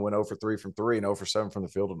Franklin went 0 for 3 from 3 and 0 for 7 from the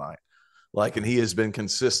field tonight. Like, and he has been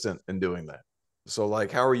consistent in doing that. So,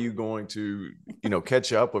 like, how are you going to, you know,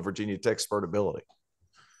 catch up with Virginia Tech's spurtability?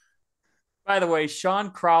 By the way,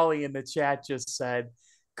 Sean Crawley in the chat just said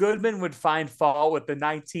Goodman would find fault with the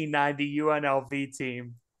 1990 UNLV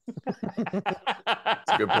team.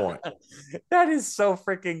 That's a good point. That is so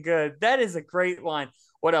freaking good. That is a great line.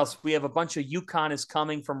 What else? We have a bunch of UCONN is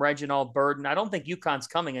coming from Reginald Burden. I don't think UConn's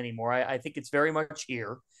coming anymore. I think it's very much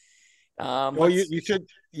here. Well, you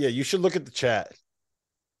should look at the chat.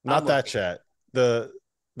 Not that chat. The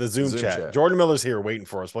Zoom chat. Jordan Miller's here waiting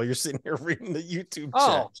for us while you're sitting here reading the YouTube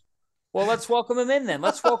chat. Well, let's welcome him in then.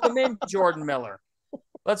 Let's welcome in Jordan Miller.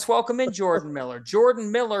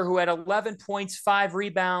 Jordan Miller, who had 11 points, 5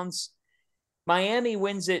 rebounds. Miami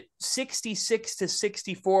wins it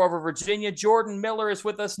 66-64 over Virginia. Jordan Miller is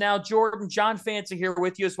with us now. Jordan, John Fanta here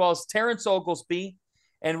with you, as well as Terrence Oglesby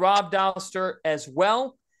and Rob Dauster as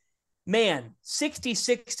well. Man,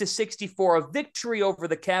 66-64, a victory over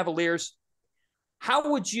the Cavaliers.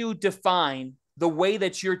 How would you define the way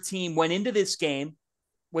that your team went into this game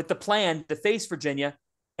with the plan to face Virginia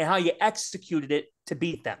and how you executed it to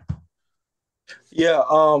beat them? Yeah,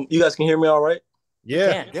 you guys can hear me all right?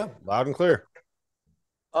 Yeah, loud and clear.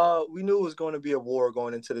 We knew it was going to be a war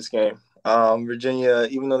going into this game. Virginia,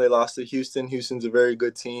 even though they lost to Houston, Houston's a very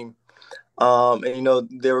good team. And, you know,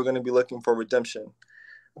 they were going to be looking for redemption.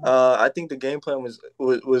 I think the game plan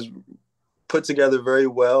was put together very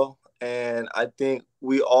well, and I think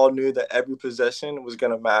we all knew that every possession was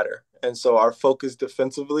going to matter. And so our focus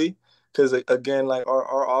defensively, because, again, like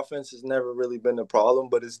our offense has never really been a problem,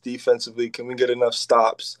 but it's defensively, can we get enough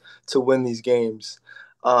stops to win these games?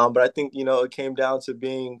 But I think, you know, it came down to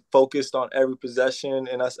being focused on every possession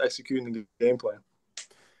and us executing the game plan.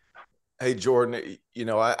 Hey, Jordan, you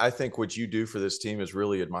know, I think what you do for this team is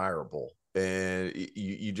really admirable. and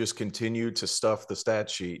you just continue to stuff the stat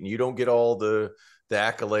sheet, and you don't get all the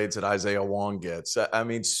accolades that Isaiah Wong gets. I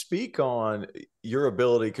mean, speak on your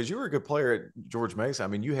ability, because you were a good player at George Mason. I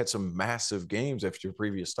mean, you had some massive games after your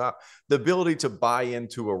previous stop. The ability to buy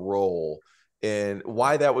into a role and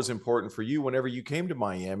why that was important for you whenever you came to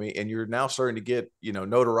Miami, and you're now starting to get,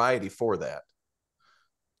 notoriety for that.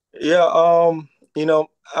 Yeah,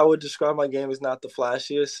 I would describe my game as not the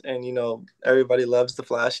flashiest, and everybody loves the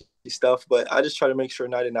flashy stuff, but I just try to make sure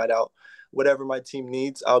night in, night out, whatever my team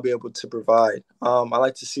needs, I'll be able to provide. I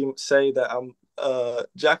like to say that I'm a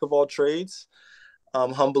jack of all trades,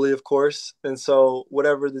 humbly, of course, and so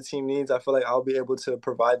whatever the team needs, I feel like I'll be able to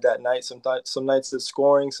provide that night. Some nights it's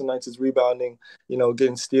scoring, some nights it's rebounding,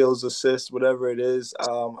 getting steals, assists, whatever it is.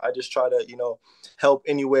 I just try to help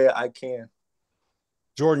any way I can.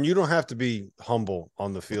 Jordan, you don't have to be humble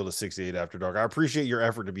on the field of 68 After Dark. I appreciate your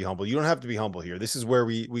effort to be humble. You don't have to be humble here. This is where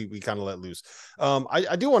we kind of let loose.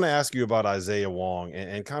 I do want to ask you about Isaiah Wong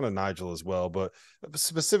and kind of Nigel as well, but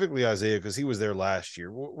specifically Isaiah, because he was there last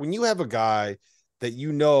year. When you have a guy that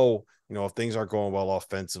if things aren't going well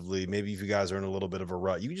offensively, maybe if you guys are in a little bit of a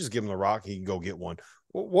rut, you can just give him the rock, he can go get one.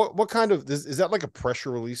 What kind of is that, like a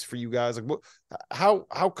pressure release for you guys? Like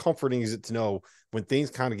how comforting is it to know when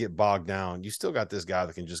things kind of get bogged down, you still got this guy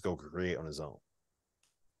that can just go create on his own?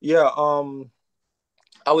 Yeah,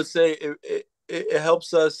 I would say it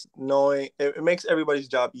helps us knowing it makes everybody's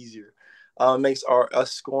job easier. It makes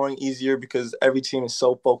us scoring easier because every team is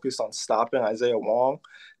so focused on stopping Isaiah Wong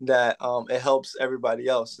that it helps everybody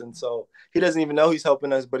else. And so he doesn't even know he's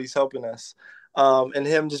helping us, but he's helping us. And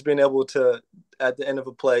him just being able to, at the end of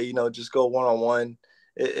a play, just go one-on-one,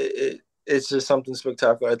 it's just something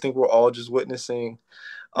spectacular. I think we're all just witnessing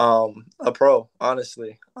a pro,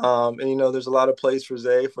 honestly. And there's a lot of plays for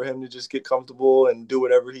Zay for him to just get comfortable and do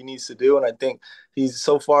whatever he needs to do. And I think he's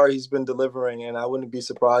been delivering, and I wouldn't be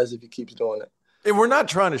surprised if he keeps doing it. And we're not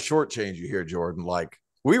trying to shortchange you here, Jordan. Like,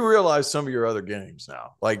 we realize some of your other games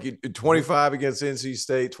now, like 25 against NC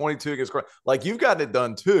State, 22 against, like, you've gotten it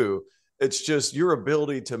done too. It's just your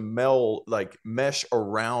ability to mesh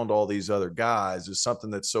around all these other guys is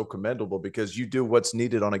something that's so commendable, because you do what's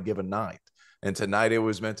needed on a given night. And tonight it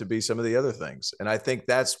was meant to be some of the other things. And I think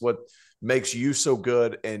that's what makes you so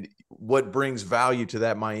good and what brings value to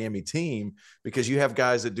that Miami team, because you have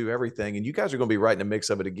guys that do everything, and you guys are going to be right in the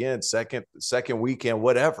mix of it again, second weekend,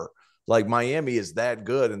 whatever. Like, Miami is that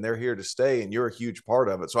good, and they're here to stay, and you're a huge part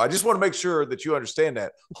of it. So I just want to make sure that you understand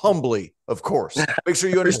that humbly, of course. Make sure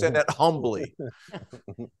you understand that humbly.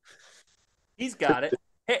 He's got it.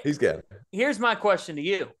 Hey, he's got it. Here's my question to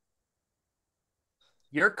you.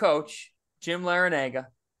 Your coach, Jim Larinaga,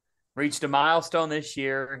 reached a milestone this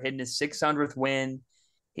year, hitting his 600th win.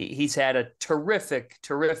 He's had a terrific,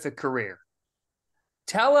 terrific career.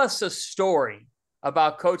 Tell us a story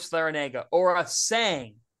about Coach Larinaga, or a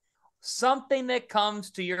saying, something that comes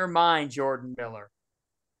to your mind, Jordan Miller,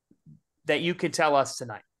 that you can tell us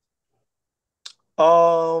tonight.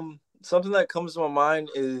 Something that comes to my mind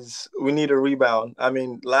is we need a rebound. I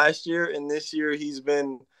mean, last year and this year, he's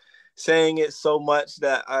been saying it so much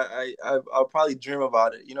that I'll probably dream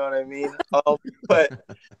about it. You know what I mean? But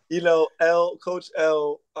Coach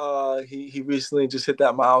L, he recently just hit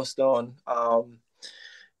that milestone.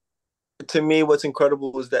 To me, what's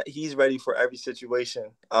incredible is that he's ready for every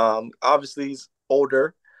situation. Obviously, he's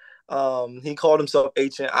older. He called himself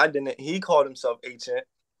ancient. I didn't. He called himself ancient.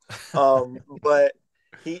 But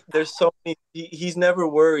there's so many. He's never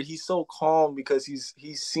worried. He's so calm because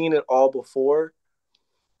he's seen it all before.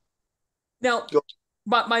 Now,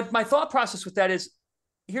 my thought process with that is,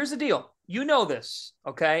 here's the deal. You know this,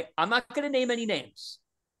 okay? I'm not going to name any names,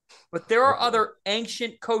 but there are other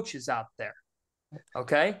ancient coaches out there,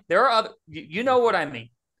 okay? There are other, you know what I mean.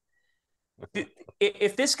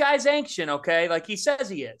 If this guy's ancient, okay, like he says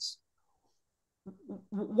he is,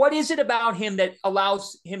 what is it about him that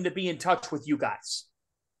allows him to be in touch with you guys?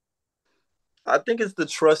 I think it's the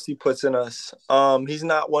trust he puts in us. He's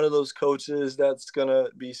not one of those coaches that's gonna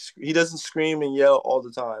be. He doesn't scream and yell all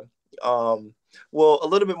the time. Well, a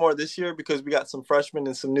little bit more this year because we got some freshmen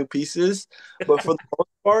and some new pieces. But for the most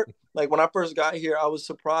part, like when I first got here, I was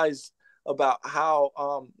surprised about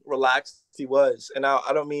how relaxed he was. And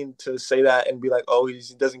I don't mean to say that and be like, oh, he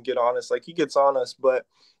doesn't get on us. Like, he gets on us, but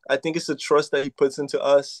I think it's the trust that he puts into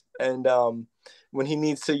us. And when he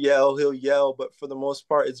needs to yell, he'll yell. But for the most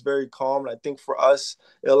part, it's very calm. And I think for us,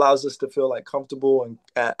 it allows us to feel like comfortable and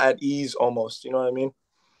at ease almost. You know what I mean?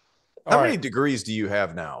 How many degrees do you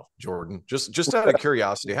have now, Jordan? Just out of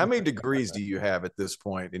curiosity, how many degrees do you have at this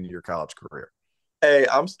point in your college career? Hey,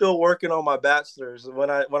 I'm still working on my bachelor's. When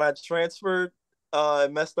I transferred,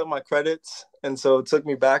 it messed up my credits, and so it took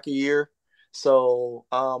me back a year. So,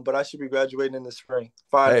 but I should be graduating in the spring.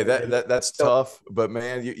 Finally. Hey, that's tough, but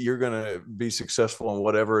man, you're gonna be successful in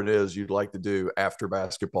whatever it is you'd like to do after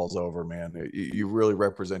basketball's over, man. You really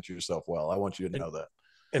represent yourself well. I want you to know that.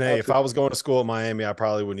 And hey, if I was going to school at Miami, I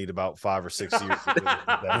probably would need about 5 or 6 years.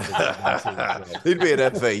 He'd be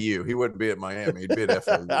at FAU. He wouldn't be at Miami. He'd be at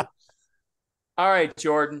FAU. All right,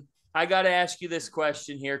 Jordan, I got to ask you this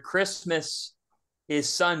question here. Christmas is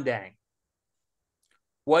Sunday.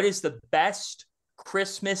 What is the best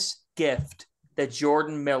Christmas gift that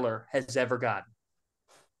Jordan Miller has ever gotten?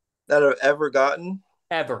 That I've ever gotten?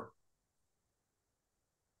 Ever.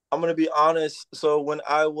 I'm going to be honest. So when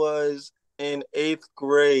I was in 8th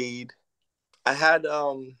grade, I had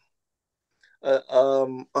an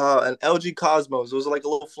LG Cosmos. It was like a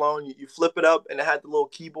little phone. You flip it up, and it had the little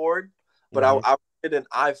keyboard. But I wanted an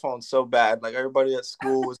iPhone so bad. Like everybody at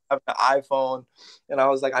school was having an iPhone, and I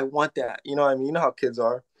was like, I want that. You know what I mean? You know how kids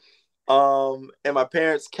are. And my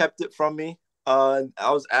parents kept it from me. And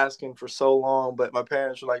I was asking for so long, but my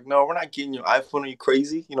parents were like, "No, we're not getting you an iPhone. Are you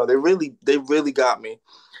crazy?" You know, they really got me.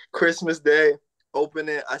 Christmas Day, open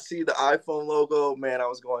it. I see the iPhone logo. Man, I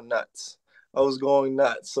was going nuts.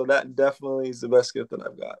 So that definitely is the best gift that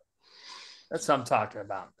I've got. That's what I'm talking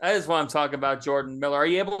about. That is what I'm talking about, Jordan Miller. Are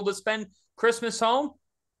you able to spend Christmas home?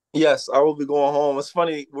 Yes, I will be going home. It's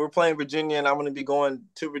funny. We're playing Virginia, and I'm going to be going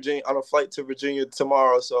to Virginia on a flight to Virginia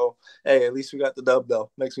tomorrow. So, hey, at least we got the dub,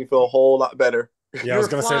 though. Makes me feel a whole lot better. Yeah, I was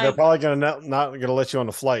going to say, they're probably going to not going to let you on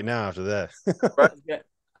the flight now after that. Right?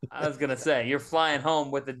 I was going to say, you're flying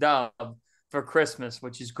home with the dub for Christmas,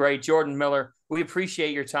 which is great. Jordan Miller, we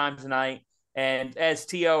appreciate your time tonight. And as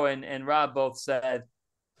T.O. and Rob both said,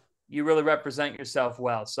 you really represent yourself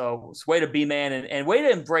well. So it's way to be, man, and way to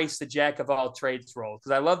embrace the jack of all trades role.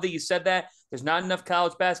 Because I love that you said that. There's not enough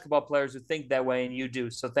college basketball players who think that way, and you do.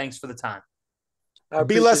 So thanks for the time.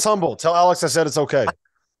 Be less humble. Tell Alex I said it's okay.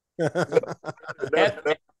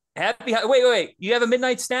 happy. Wait. You have a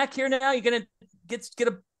midnight snack here now? You're gonna get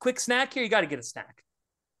a quick snack here? You got to get a snack.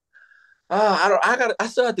 I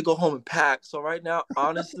still have to go home and pack. So right now,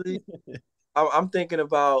 honestly, I'm thinking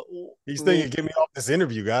about. He's thinking, get me off this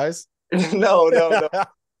interview, guys. No.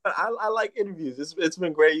 I like interviews. It's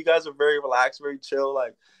been great. You guys are very relaxed, very chill.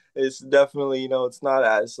 Like it's definitely, it's not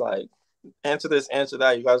as like answer this, answer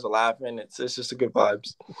that. You guys are laughing. It's just a good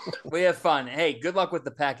vibes. We have fun. Hey, good luck with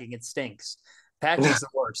the packing. It stinks. Packing's the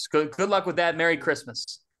worst. Good luck with that. Merry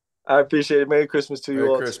Christmas. I appreciate it. Merry Christmas to you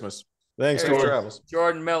all. Merry Christmas. Thanks,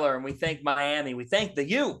 Jordan Miller, and we thank Miami. We thank the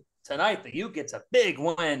U tonight. The U gets a big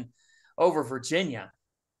win over Virginia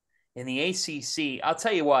in the ACC. I'll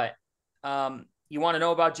tell you what. You want to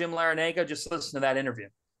know about Jim Larinaga? Just listen to that interview.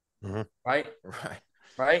 Mm-hmm.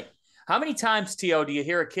 Right. How many times, T.O., do you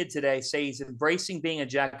hear a kid today say he's embracing being a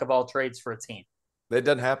jack of all trades for a team? That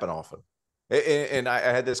doesn't happen often. And I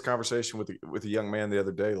had this conversation with a young man the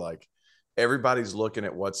other day. Like everybody's looking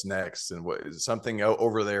at what's next, and what something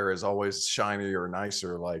over there is always shinier or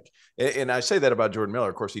nicer. Like, and I say that about Jordan Miller.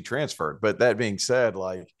 Of course, he transferred, but that being said,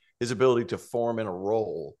 like his ability to form in a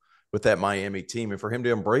role with that Miami team, and for him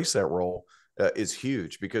to embrace that role is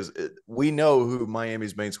huge, because we know who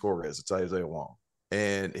Miami's main scorer is. It's Isaiah Wong,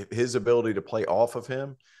 and his ability to play off of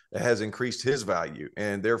him has increased his value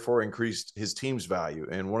and therefore increased his team's value.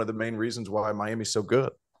 And one of the main reasons why Miami's so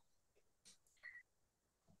good.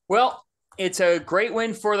 Well, it's a great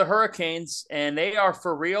win for the Hurricanes, and they are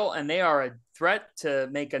for real, and they are a threat to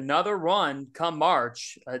make another run come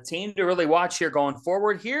March. A team to really watch here going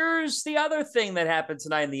forward. Here's the other thing that happened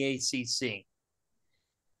tonight in the ACC.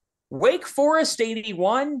 Wake Forest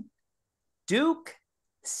 81, Duke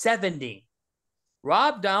 70.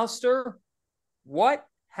 Rob Dauster, what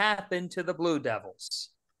happened to the Blue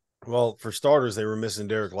Devils? Well, for starters, they were missing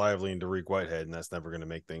Derek Lively and Dariq Whitehead, and that's never going to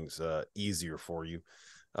make things easier for you.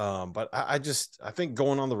 But I think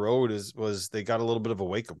going on the road was they got a little bit of a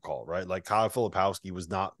wake-up call, right? Like Kyle Filipowski was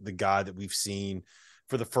not the guy that we've seen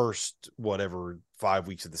for the first 5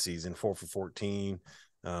 weeks of the season. 4 for 14,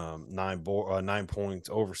 9 points,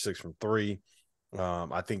 over 6 from 3.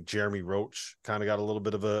 I think Jeremy Roach kind of got a little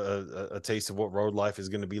bit of a taste of what road life is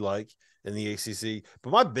going to be like in the ACC.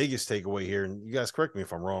 But my biggest takeaway here, and you guys correct me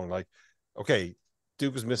if I'm wrong, like, okay,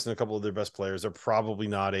 Duke was missing a couple of their best players. They're probably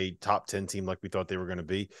not a top 10 team like we thought they were going to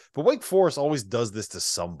be. But Wake Forest always does this to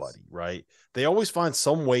somebody, right? They always find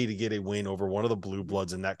some way to get a win over one of the Blue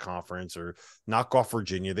Bloods in that conference or knock off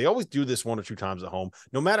Virginia. They always do this 1 or 2 times at home,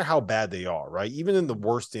 no matter how bad they are, right? Even in the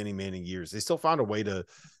worst Danny Manning years, they still found a way to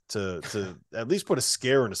at least put a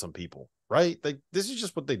scare into some people, right? Like this is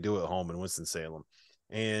just what they do at home in Winston-Salem.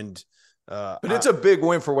 And But it's a big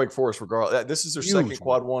win for Wake Forest, regardless. This is their second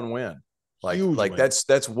quad one win. Like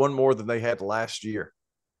that's one more than they had last year.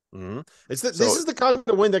 Mm-hmm. This is the kind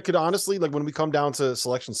of win that could honestly, like when we come down to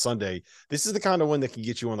Selection Sunday, this is the kind of win that can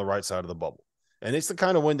get you on the right side of the bubble. And it's the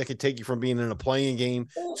kind of win that could take you from being in a playing game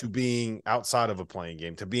to being outside of a playing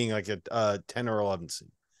game to being like a 10 or 11 seed,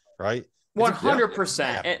 right?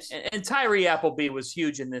 100%. And Tyree Appleby was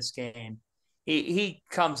huge in this game. He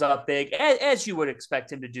comes up big, as you would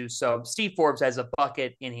expect him to do so. Steve Forbes has a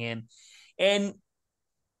bucket in him. And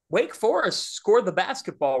Wake Forest scored the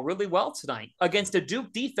basketball really well tonight against a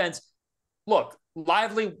Duke defense. Look,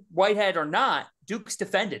 Lively, Whitehead or not, Duke's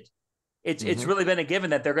defended. It's really been a given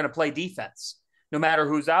that they're going to play defense no matter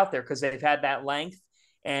who's out there because they've had that length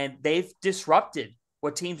and they've disrupted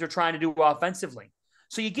what teams are trying to do offensively.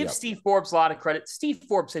 So you give Steve Forbes a lot of credit. Steve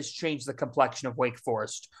Forbes has changed the complexion of Wake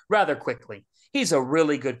Forest rather quickly. He's a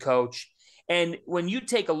really good coach. And when you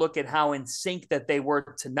take a look at how in sync that they were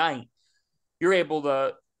tonight, you're able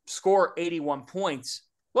to score 81 points.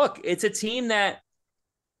 Look, it's a team that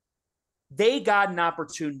they got an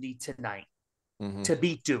opportunity tonight to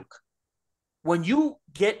beat Duke. When you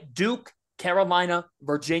get Duke, Carolina,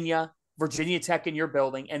 Virginia Tech in your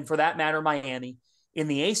building, and for that matter, Miami, in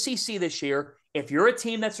the ACC this year, if you're a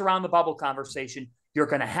team that's around the bubble conversation, you're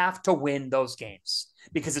going to have to win those games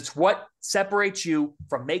because it's what separates you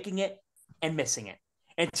from making it and missing it.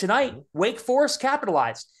 And tonight, Wake Forest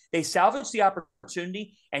capitalized. They salvaged the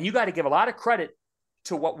opportunity, and you got to give a lot of credit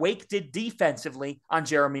to what Wake did defensively on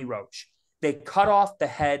Jeremy Roach. They cut off the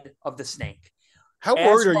head of the snake. How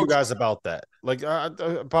worried are you guys about that? Like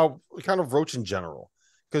about kind of Roach in general?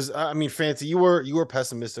 Because I mean, Fanta, you were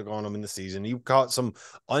pessimistic on him in the season. You caught some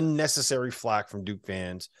unnecessary flack from Duke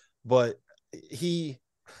fans, but he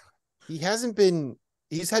hasn't been.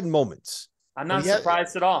 He's had moments. I'm not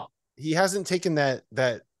surprised at all. He hasn't taken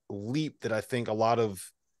that leap that I think a lot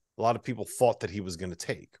of people thought that he was going to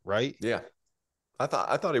take. Right? Yeah, I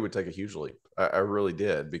thought he would take a huge leap. I really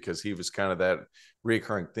did because he was kind of that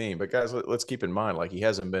recurring theme. But guys, let's keep in mind, like he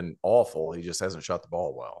hasn't been awful. He just hasn't shot the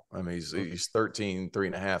ball well. I mean, he's 13,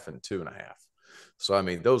 3.5, and 2.5. So I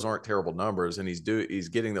mean, those aren't terrible numbers, and he's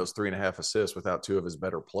getting those 3.5 assists without two of his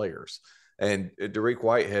better players. And Dariq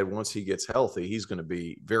Whitehead, once he gets healthy, he's going to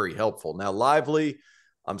be very helpful. Now, Lively,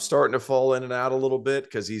 I'm starting to fall in and out a little bit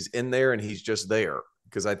because he's in there and he's just there.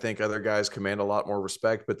 Because I think other guys command a lot more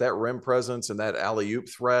respect, but that rim presence and that alley-oop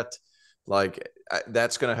threat, like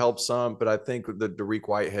that's going to help some. But I think the Dariq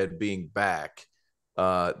Whitehead being back,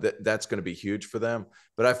 that's going to be huge for them.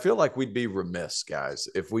 But I feel like we'd be remiss, guys,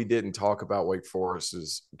 if we didn't talk about Wake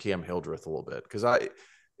Forest's Cam Hildreth a little bit. Because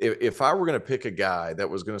if I were going to pick a guy that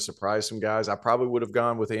was going to surprise some guys, I probably would have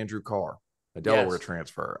gone with Andrew Carr, a Delaware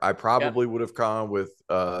transfer. I probably would have gone with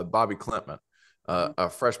Bobby Klintman, a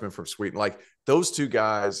freshman from Sweden. Like those two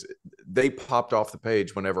guys, they popped off the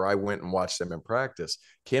page whenever I went and watched them in practice.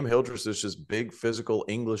 Cam Hildreth is just big physical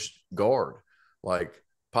English guard, like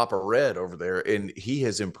Papa Red over there. And he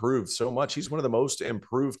has improved so much. He's one of the most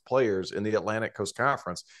improved players in the Atlantic Coast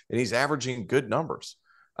Conference, and he's averaging good numbers.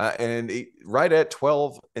 Right at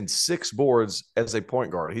 12 and 6 boards as a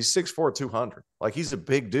point guard. He's 6'4", 200. Like he's a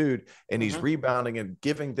big dude, and he's rebounding and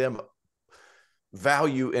giving them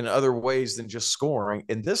value in other ways than just scoring.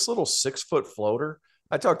 And this little 6-foot floater,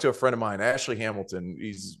 I talked to a friend of mine, Ashley Hamilton.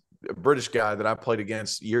 He's a British guy that I played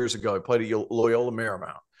against years ago. He played at Loyola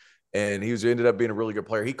Marymount, and he ended up being a really good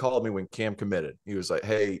player. He called me when Cam committed. He was like,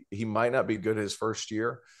 hey, he might not be good his first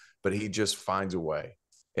year, but he just finds a way.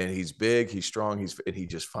 And he's big, he's strong, and he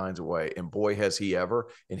just finds a way. And boy, has he ever.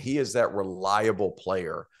 And he is that reliable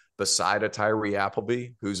player beside a Tyree Appleby,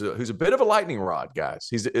 who's a bit of a lightning rod, guys.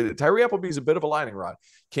 Tyree Appleby's a bit of a lightning rod.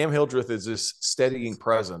 Cam Hildreth is this steadying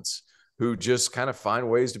presence who just kind of find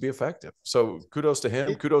ways to be effective. So kudos to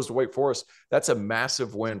him. Kudos to Wake Forest. That's a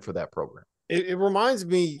massive win for that program. It reminds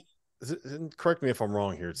me, correct me if I'm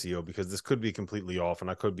wrong here, Tio, because this could be completely off and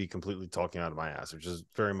I could be completely talking out of my ass, which is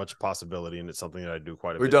very much a possibility. And it's something that I do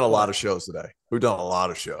quite a bit. We've done a lot of shows today. We've done a lot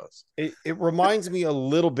of shows. It reminds me a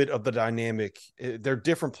little bit of the dynamic. They're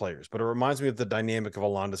different players, but it reminds me of the dynamic of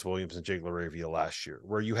Alondas Williams and Jake LaRavia last year,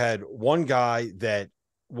 where you had one guy that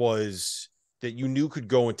you knew could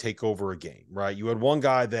go and take over a game, right? You had one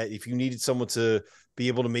guy that if you needed someone to be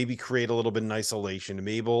able to maybe create a little bit in isolation and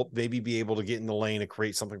maybe be able to get in the lane and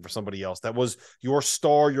create something for somebody else. That was your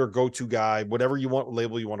star, your go-to guy, whatever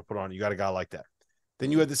label you want to put on. You got a guy like that. Then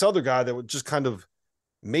you had this other guy that would just kind of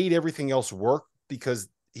made everything else work because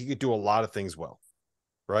he could do a lot of things well,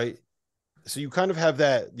 right? So you kind of have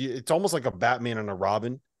that. It's almost like a Batman and a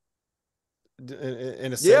Robin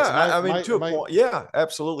in a sense. Yeah, I mean, to a point. Yeah,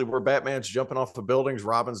 absolutely. Where Batman's jumping off the buildings,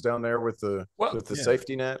 Robin's down there with the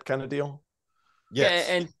safety net kind of deal. Yes.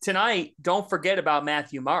 Yeah, and tonight, don't forget about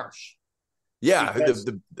Matthew Marsh. Yeah,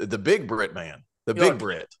 the big Brit man, big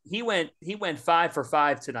Brit. He went 5 for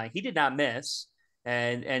 5 tonight. He did not miss,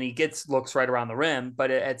 and he gets looks right around the rim.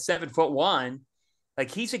 But at 7'1",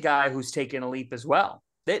 like he's a guy who's taken a leap as well.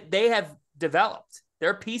 They have developed.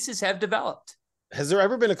 Their pieces have developed. Has there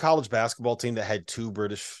ever been a college basketball team that had 2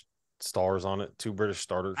 British stars on it, 2 British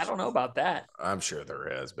starters? I don't know about that. I'm sure there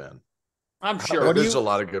has been. I'm sure there's a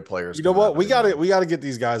lot of good players. You know what? We got to get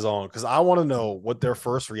these guys on because I want to know what their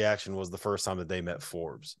first reaction was the first time that they met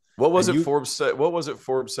Forbes. What was it Forbes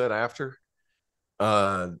said after?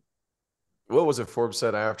 What was it Forbes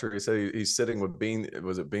said after? He said he's sitting with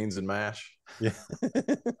beans and mash? Yeah.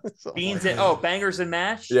 Bangers and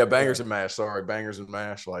mash? Yeah, bangers and mash. Sorry, bangers and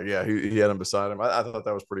mash. Like, yeah, he had him beside him. I thought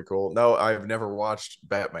that was pretty cool. No, I've never watched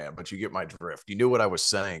Batman, but you get my drift. You knew what I was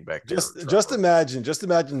saying back there. Just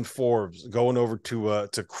imagine Forbes going over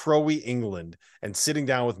to Crowley, England, and sitting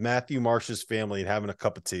down with Matthew Marsh's family and having a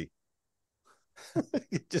cup of tea.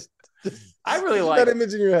 I really like that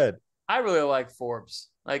image in your head. I really like Forbes.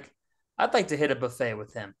 Like, I'd like to hit a buffet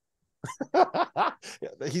with him.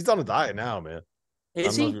 He's on a diet now, man.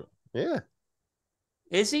 Is he? Yeah.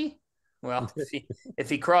 Is he? Well, if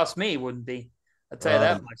he crossed me, wouldn't be. I'll tell you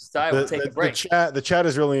that much. I will take a break. The chat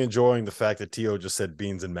is really enjoying the fact that T.O. just said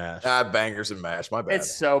beans and mash. Bangers and mash. My bad.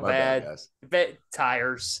 It's so bad.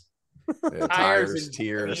 Tires. Yeah, tires,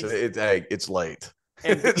 tears. It's late.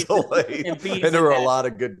 It's late. And there were a lot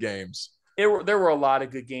of good games. There were a lot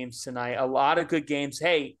of good games tonight. A lot of good games.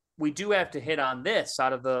 Hey, we do have to hit on this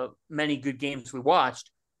out of the many good games we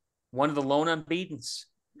watched. One of the lone unbeatens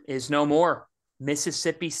is no more.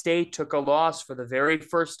 Mississippi State took a loss for the very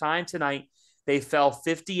first time tonight. They fell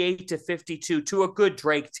 58-52 to a good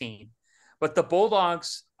Drake team. But the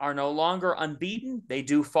Bulldogs are no longer unbeaten. They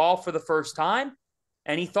do fall for the first time.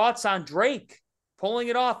 Any thoughts on Drake pulling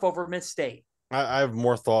it off over Miss State? I have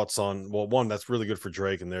more thoughts on, well, one, that's really good for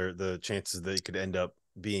Drake and the chances they could end up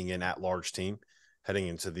being an at-large team heading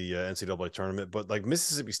into the NCAA tournament. But like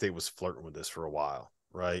Mississippi State was flirting with this for a while,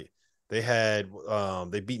 right? They had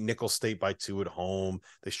they beat Nicholls State by 2 at home.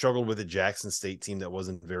 They struggled with a Jackson State team that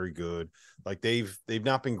wasn't very good. Like they've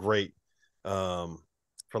not been great for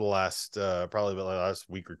the last probably the last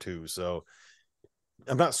week or two. So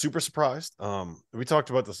I'm not super surprised. We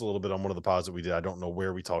talked about this a little bit on one of the pods that we did. I don't know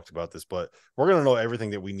where we talked about this, but we're gonna know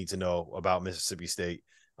everything that we need to know about Mississippi State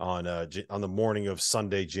on the morning of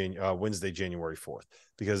Wednesday, January 4th,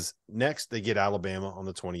 because next they get Alabama on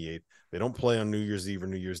the 28th. They don't play on New Year's Eve or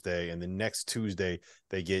New Year's Day, and then next Tuesday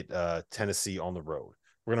they get Tennessee on the road.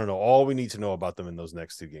 We're gonna know all we need to know about them in those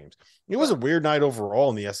next 2 games. It was a weird night overall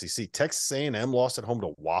in the SEC. Texas A&M lost at home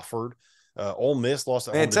to Wofford. Ole Miss lost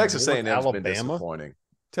at home to Texas A&M's Alabama. been disappointing.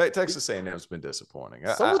 Texas A&M's been disappointing.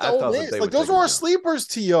 So with Ole Miss, like those are our sleepers.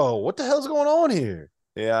 To what the hell's going on here?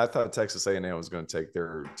 Yeah, I thought Texas A&M was going to take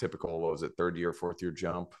their typical, what was it, 3rd year, 4th year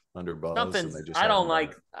jump under Buzz. I don't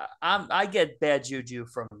like. I get bad juju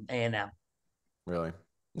from A&M. Really?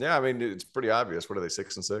 Yeah, I mean it's pretty obvious. What are they,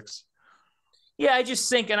 6-6? Yeah, I just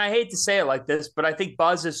think, and I hate to say it like this, but I think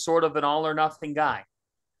Buzz is sort of an all or nothing guy.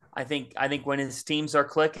 I think when his teams are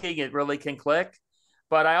clicking, it really can click.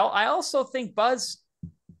 But I also think Buzz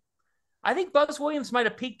Williams might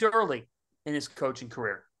have peaked early in his coaching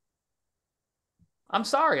career. I'm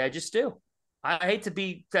sorry, I just do. I hate to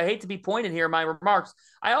be pointed here in my remarks.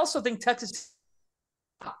 I also think Texas.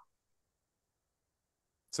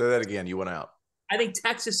 Say that again. You went out. I think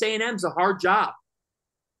Texas A&M's a hard job.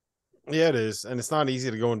 Yeah, it is, and it's not easy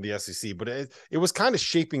to go into the SEC. But it was kind of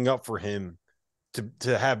shaping up for him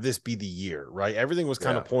to have this be the year, right? Everything was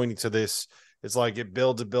kind of pointing to this. It's like it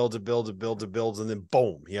builds, and then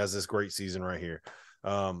boom, he has this great season right here.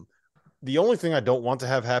 The only thing I don't want to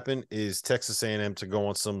have happen is Texas A&M to go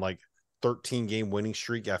on some like 13-game winning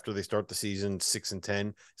streak after they start the season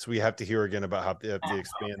 6-10. So we have to hear again about how they have to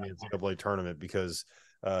expand the NCAA tournament because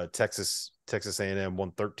Texas A&M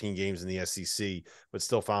won 13 games in the SEC, but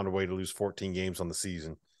still found a way to lose 14 games on the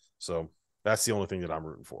season. So that's the only thing that I'm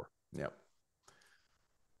rooting for. Yep.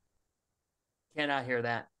 Cannot hear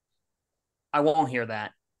that. I won't hear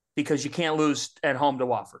that because you can't lose at home to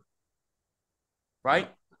Wofford. Right?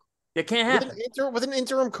 It can't happen with an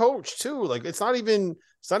interim coach too. Like it's not even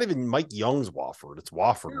Mike Young's Wofford. It's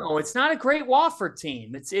Wofford. No, it's not a great Wofford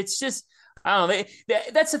team. It's just I don't know.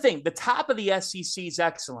 That's the thing. The top of the SEC is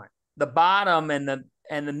excellent. The bottom and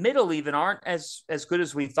the middle even aren't as good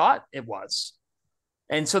as we thought it was.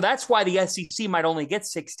 And so that's why the SEC might only get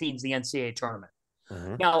 6 teams in the NCAA tournament.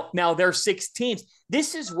 Mhm. Now there are 6 teams.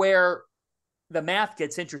 This is where the math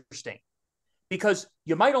gets interesting because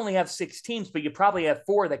you might only have 6 teams, but you probably have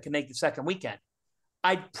 4 that can make the second weekend.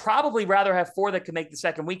 I'd probably rather have 4 that can make the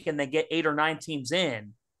second weekend than get 8 or 9 teams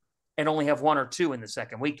in and only have 1 or 2 in the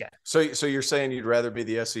second weekend. So you're saying you'd rather be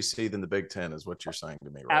the SEC than the Big Ten is what you're saying to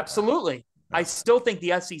me, right? Absolutely. Now. I still think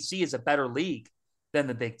the SEC is a better league than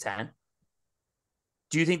the Big Ten.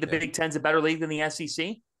 Do you think the Big Ten's a better league than the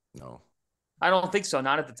SEC? No. I don't think so.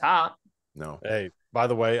 Not at the top. No. Hey, by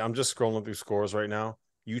the way, I'm just scrolling through scores right now.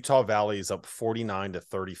 Utah Valley is up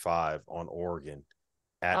 49-35 on Oregon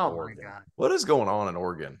at Oregon. My God. What is going on in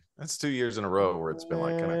Oregon? That's 2 years in a row where it's been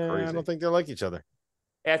like kind of crazy. I don't think they like each other.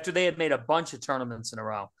 After they had made a bunch of tournaments in a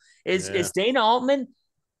row. Is Dana Altman,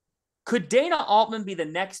 could Dana Altman be the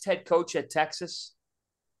next head coach at Texas?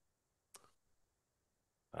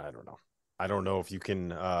 I don't know. I don't know if you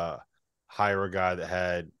can hire a guy that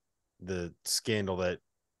had the scandal that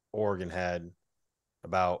Oregon had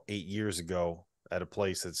about 8 years ago at a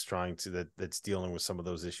place that's that's dealing with some of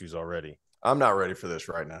those issues already. I'm not ready for this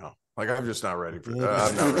right now. Like, I'm just not ready for that.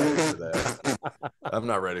 I'm not ready for that. I'm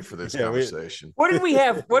not ready for this conversation. What did we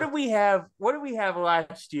have? What did we have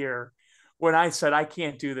last year when I said I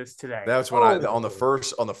can't do this today? That's when on the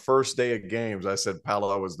first day of games, I said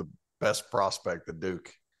Palo was the best prospect at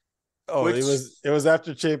Duke. Oh, it was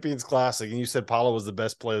after Champions Classic, and you said Paulo was the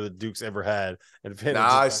best player that Duke's ever had. And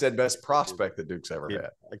I said best prospect that Duke's ever had.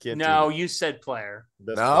 I can't. No, you said player.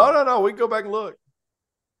 No. We can go back and look.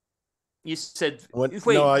 You said whatever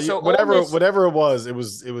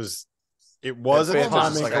it was at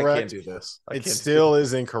times incorrect. I can't do this. It still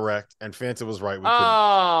is incorrect, and Fanta was right.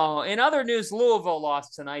 In other news, Louisville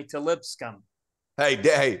lost tonight to Lipscomb.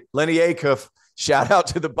 Hey, Lenny Acuff, shout out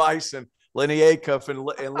to the Bison. Lenny Acuff and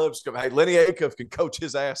Lipscomb. Hey, Lenny Acuff can coach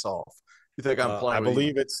his ass off. You think I'm playing?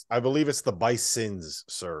 I believe it's the Bisons,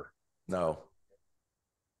 sir. No,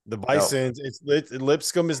 the Bisons. No.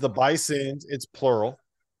 Lipscomb is the Bisons. It's plural.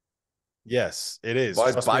 Yes, it is. Why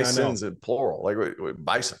is Bisons in plural? Like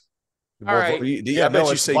bison. All right. I bet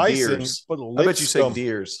you say bison, deers. I bet you say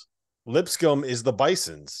deers. Lipscomb is the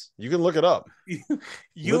Bisons. You can look it up.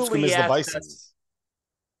 Lipscomb is the Bisons.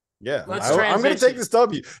 Yeah, I'm going to take this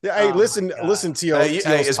W. Yeah, hey, listen, T.O.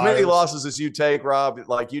 Hey, as many losses as you take, Rob,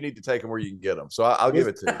 like you need to take them where you can get them. So I'll give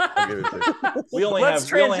it to you. We only have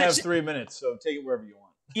 3 minutes, so take it wherever you want.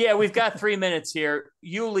 Yeah, we've got 3 minutes here.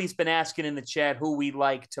 Yuli's been asking in the chat who we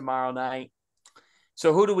like tomorrow night.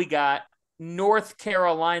 So who do we got? North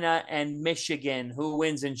Carolina and Michigan. Who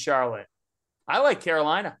wins in Charlotte? I like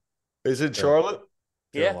Carolina. Is it Charlotte?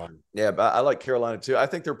 Yeah. Yeah, but I like Carolina too. I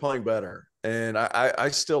think they're playing better. And I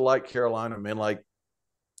still like Carolina, man. Like,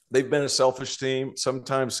 they've been a selfish team.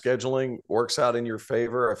 Sometimes scheduling works out in your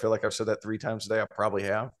favor. I feel like I've said that 3 times today. I probably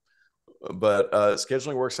have. But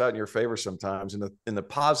scheduling works out in your favor sometimes. And the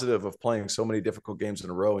positive of playing so many difficult games in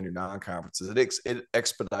a row in your non-conferences, it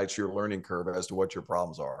expedites your learning curve as to what your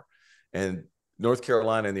problems are. And North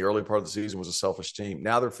Carolina in the early part of the season was a selfish team.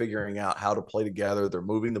 Now they're figuring out how to play together. They're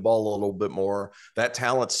moving the ball a little bit more. That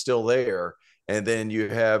talent's still there. And then you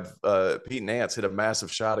have Pete Nance hit a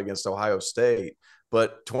massive shot against Ohio State.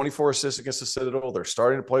 But 24 assists against the Citadel. They're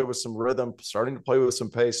starting to play with some rhythm, starting to play with some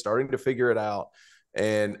pace, starting to figure it out.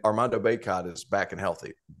 And Armando Bacot is back and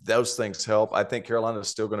healthy. Those things help. I think Carolina is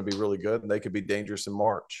still going to be really good, and they could be dangerous in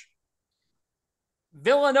March.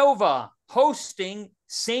 Villanova hosting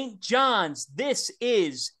St. John's. This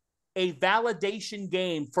is a validation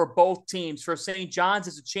game for both teams. For St. John's,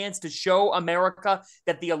 it's a chance to show America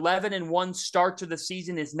that the 11-1 start to the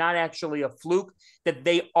season is not actually a fluke, that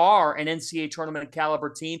they are an NCAA tournament caliber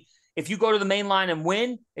team. If you go to the main line and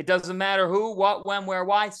win, it doesn't matter who, what, when, where,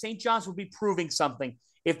 why. St. John's would be proving something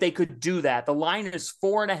if they could do that. The line is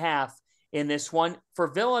 4.5 in this one. For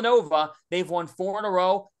Villanova, they've won 4 in a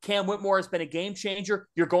row. Cam Whitmore has been a game changer.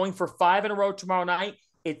 You're going for 5 in a row tomorrow night.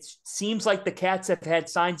 It seems like the Cats have had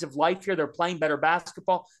signs of life here. They're playing better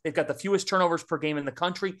basketball. They've got the fewest turnovers per game in the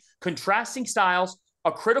country. Contrasting styles,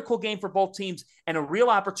 a critical game for both teams, and a real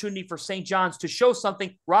opportunity for St. John's to show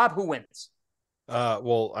something. Rob, who wins?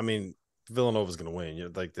 Well, I mean, Villanova's going to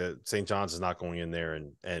win. Like, the St. John's is not going in there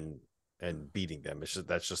and beating them.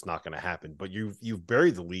 That's just not going to happen. But you've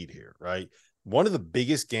buried the lead here, right? One of the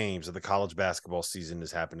biggest games of the college basketball season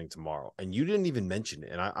is happening tomorrow, and you didn't even mention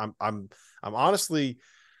it. And I'm honestly,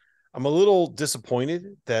 I'm a little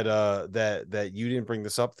disappointed that you didn't bring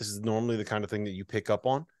this up. This is normally the kind of thing that you pick up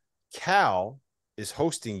on. Cal is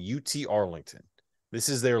hosting UT Arlington. This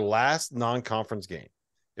is their last non-conference game.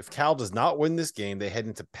 If Cal does not win this game, they head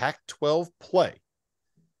into Pac-12 play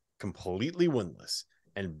completely winless.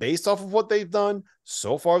 And based off of what they've done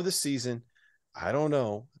so far this season, I don't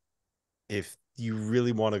know if you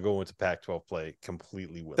really want to go into Pac-12 play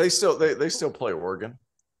completely with They still play Oregon.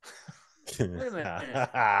 Wait a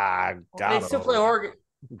minute. They still play Oregon.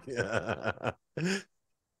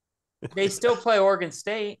 They still play Oregon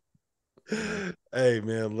State. Hey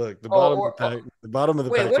man, look, the bottom of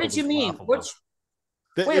the wait, Pac-12 what did you mean? Wait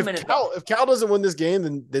a minute. If Cal doesn't win this game,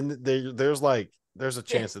 then there's a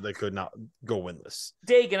chance that they could not go winless.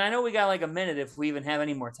 Dagan, I know we got like a minute if we even have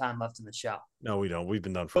any more time left in the show. No, we don't. We've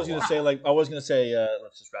been done for a while. I was gonna say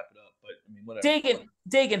let's just wrap it up, but I mean whatever.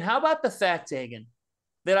 Dagan, how about the fact, Dagan,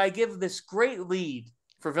 that I give this great lead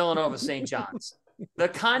for Villanova St. John's? The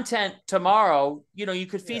content tomorrow, you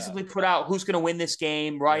could feasibly put out who's going to win this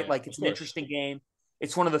game, right? Like it's an interesting game.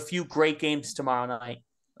 It's one of the few great games tomorrow night.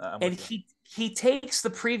 And he takes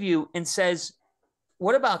the preview and says,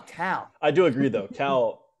 "What about Cal?" I do agree, though.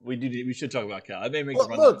 Cal, we should talk about Cal. I may make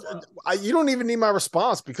you don't even need my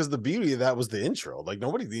response because the beauty of that was the intro. Like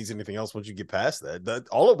nobody needs anything else once you get past that.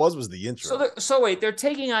 All it was the intro. So wait, they're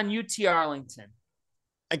taking on UT Arlington.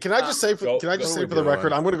 And can I just say for the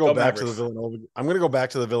record, I'm going to go back to the Villanova. I'm going to go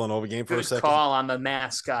back to the Villanova game for a second. Call on the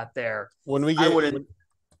mascot there. I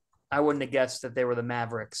wouldn't have guessed that they were the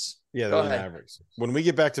Mavericks. Yeah, they're the Mavericks. When we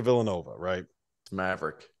get back to Villanova, right? It's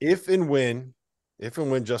Maverick. If and when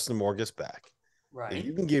Justin Moore gets back, right? If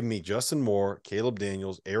you can give me Justin Moore, Caleb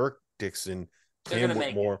Daniels, Eric Dixon, Cam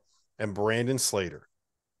Whitmore, and Brandon Slater,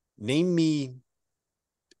 name me.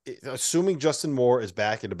 Assuming Justin Moore is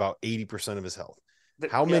back at about 80% of his health.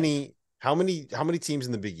 How many teams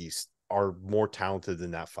in the Big East are more talented than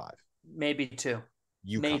that 5? Maybe 2.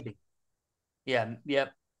 UConn. Maybe. Yeah.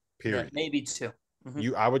 Yep. Period. Yeah, maybe 2.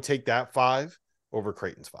 Mm-hmm. I would take that 5 over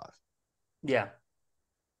Creighton's 5. Yeah.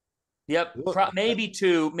 Yep. Maybe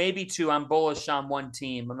 2. Maybe 2. I'm bullish on one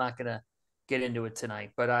team. I'm not gonna get into it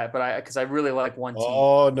tonight, but because I really like one team.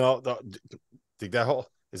 Oh no. Think that whole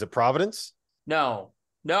is it Providence? No.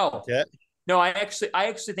 Yeah. No, I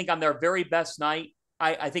actually think on their very best night.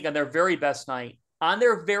 I think on their very best night,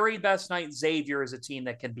 Xavier is a team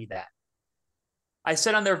that can be that. I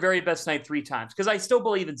said on their very best night 3 times because I still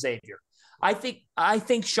believe in Xavier. I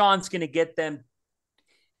think Sean's going to get them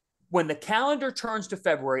when the calendar turns to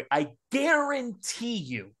February. I guarantee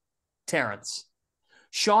you, Terrence,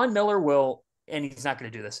 Sean Miller will, and he's not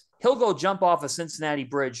going to do this. He'll go jump off a Cincinnati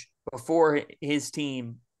bridge before his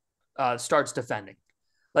team starts defending.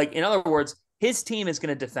 Like, in other words, his team is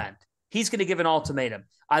going to defend. He's going to give an ultimatum.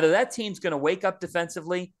 Either that team's going to wake up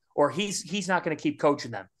defensively or he's not going to keep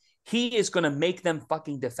coaching them. He is going to make them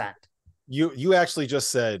fucking defend. You actually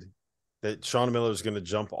just said that Sean Miller is going to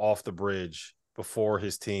jump off the bridge before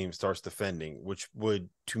his team starts defending, which would,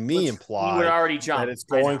 to me, imply he would already jump. That it's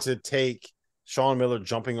going to take Sean Miller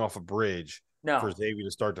jumping off a bridge for Xavier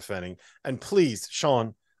to start defending. And please,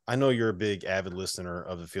 Sean, I know you're a big avid listener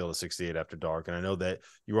of the Field of 68 After Dark, and I know that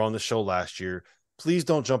you were on the show last year. Please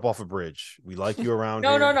don't jump off a bridge. We like you around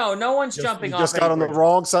here. No one's jumping off. You just got on the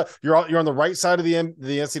wrong side. You're on the right side of the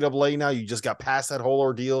NCAA now. You just got past that whole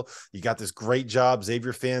ordeal. You got this great job.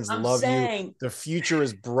 Xavier fans love you. The future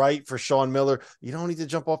is bright for Sean Miller. You don't need to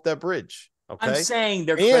jump off that bridge. Okay. I'm saying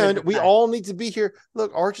we all need to be here.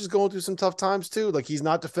 Look, Arch is going through some tough times too. Like he's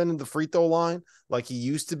not defending the free throw line like he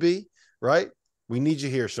used to be, right? We need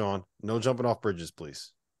you here, Sean. No jumping off bridges,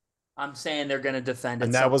 please. I'm saying they're going to defend.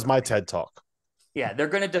 And that was my TED Talk. Yeah, they're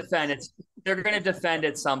going to defend it. They're going to defend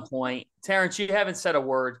at some point. Terrence, you haven't said a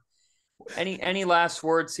word. Any last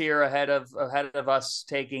words here ahead of us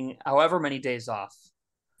taking however many days off?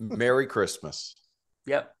 Merry Christmas.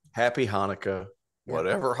 Yep. Happy Hanukkah.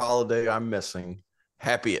 Whatever holiday I'm missing,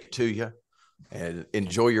 happy it to you. And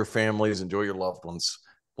enjoy your families, enjoy your loved ones.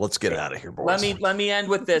 Let's get out of here, boys. Let me end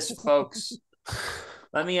with this, folks.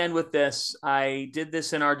 Let me end with this. I did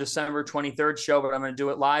this in our December 23rd show, but I'm going to do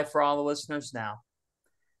it live for all the listeners now.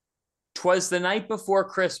 'Twas the night before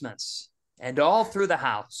Christmas, and all through the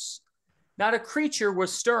house, not a creature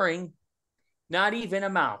was stirring, not even a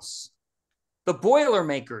mouse. The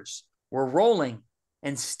Boilermakers were rolling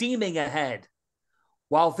and steaming ahead,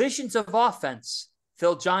 while visions of offense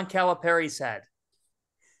filled John Calipari's head.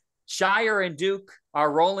 Shire and Duke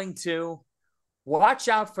are rolling too. Watch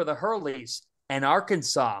out for the Hurleys and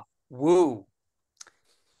Arkansas. Woo.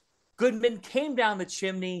 Goodman came down the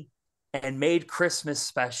chimney and made Christmas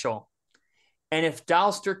special. And if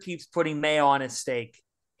Dauster keeps putting mayo on his steak,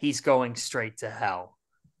 he's going straight to hell.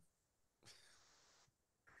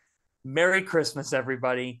 Merry Christmas,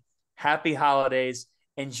 everybody. Happy holidays.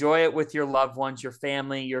 Enjoy it with your loved ones, your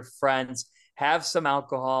family, your friends. Have some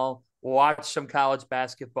alcohol. Watch some college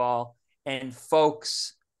basketball. And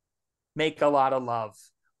folks, make a lot of love.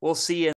 We'll see you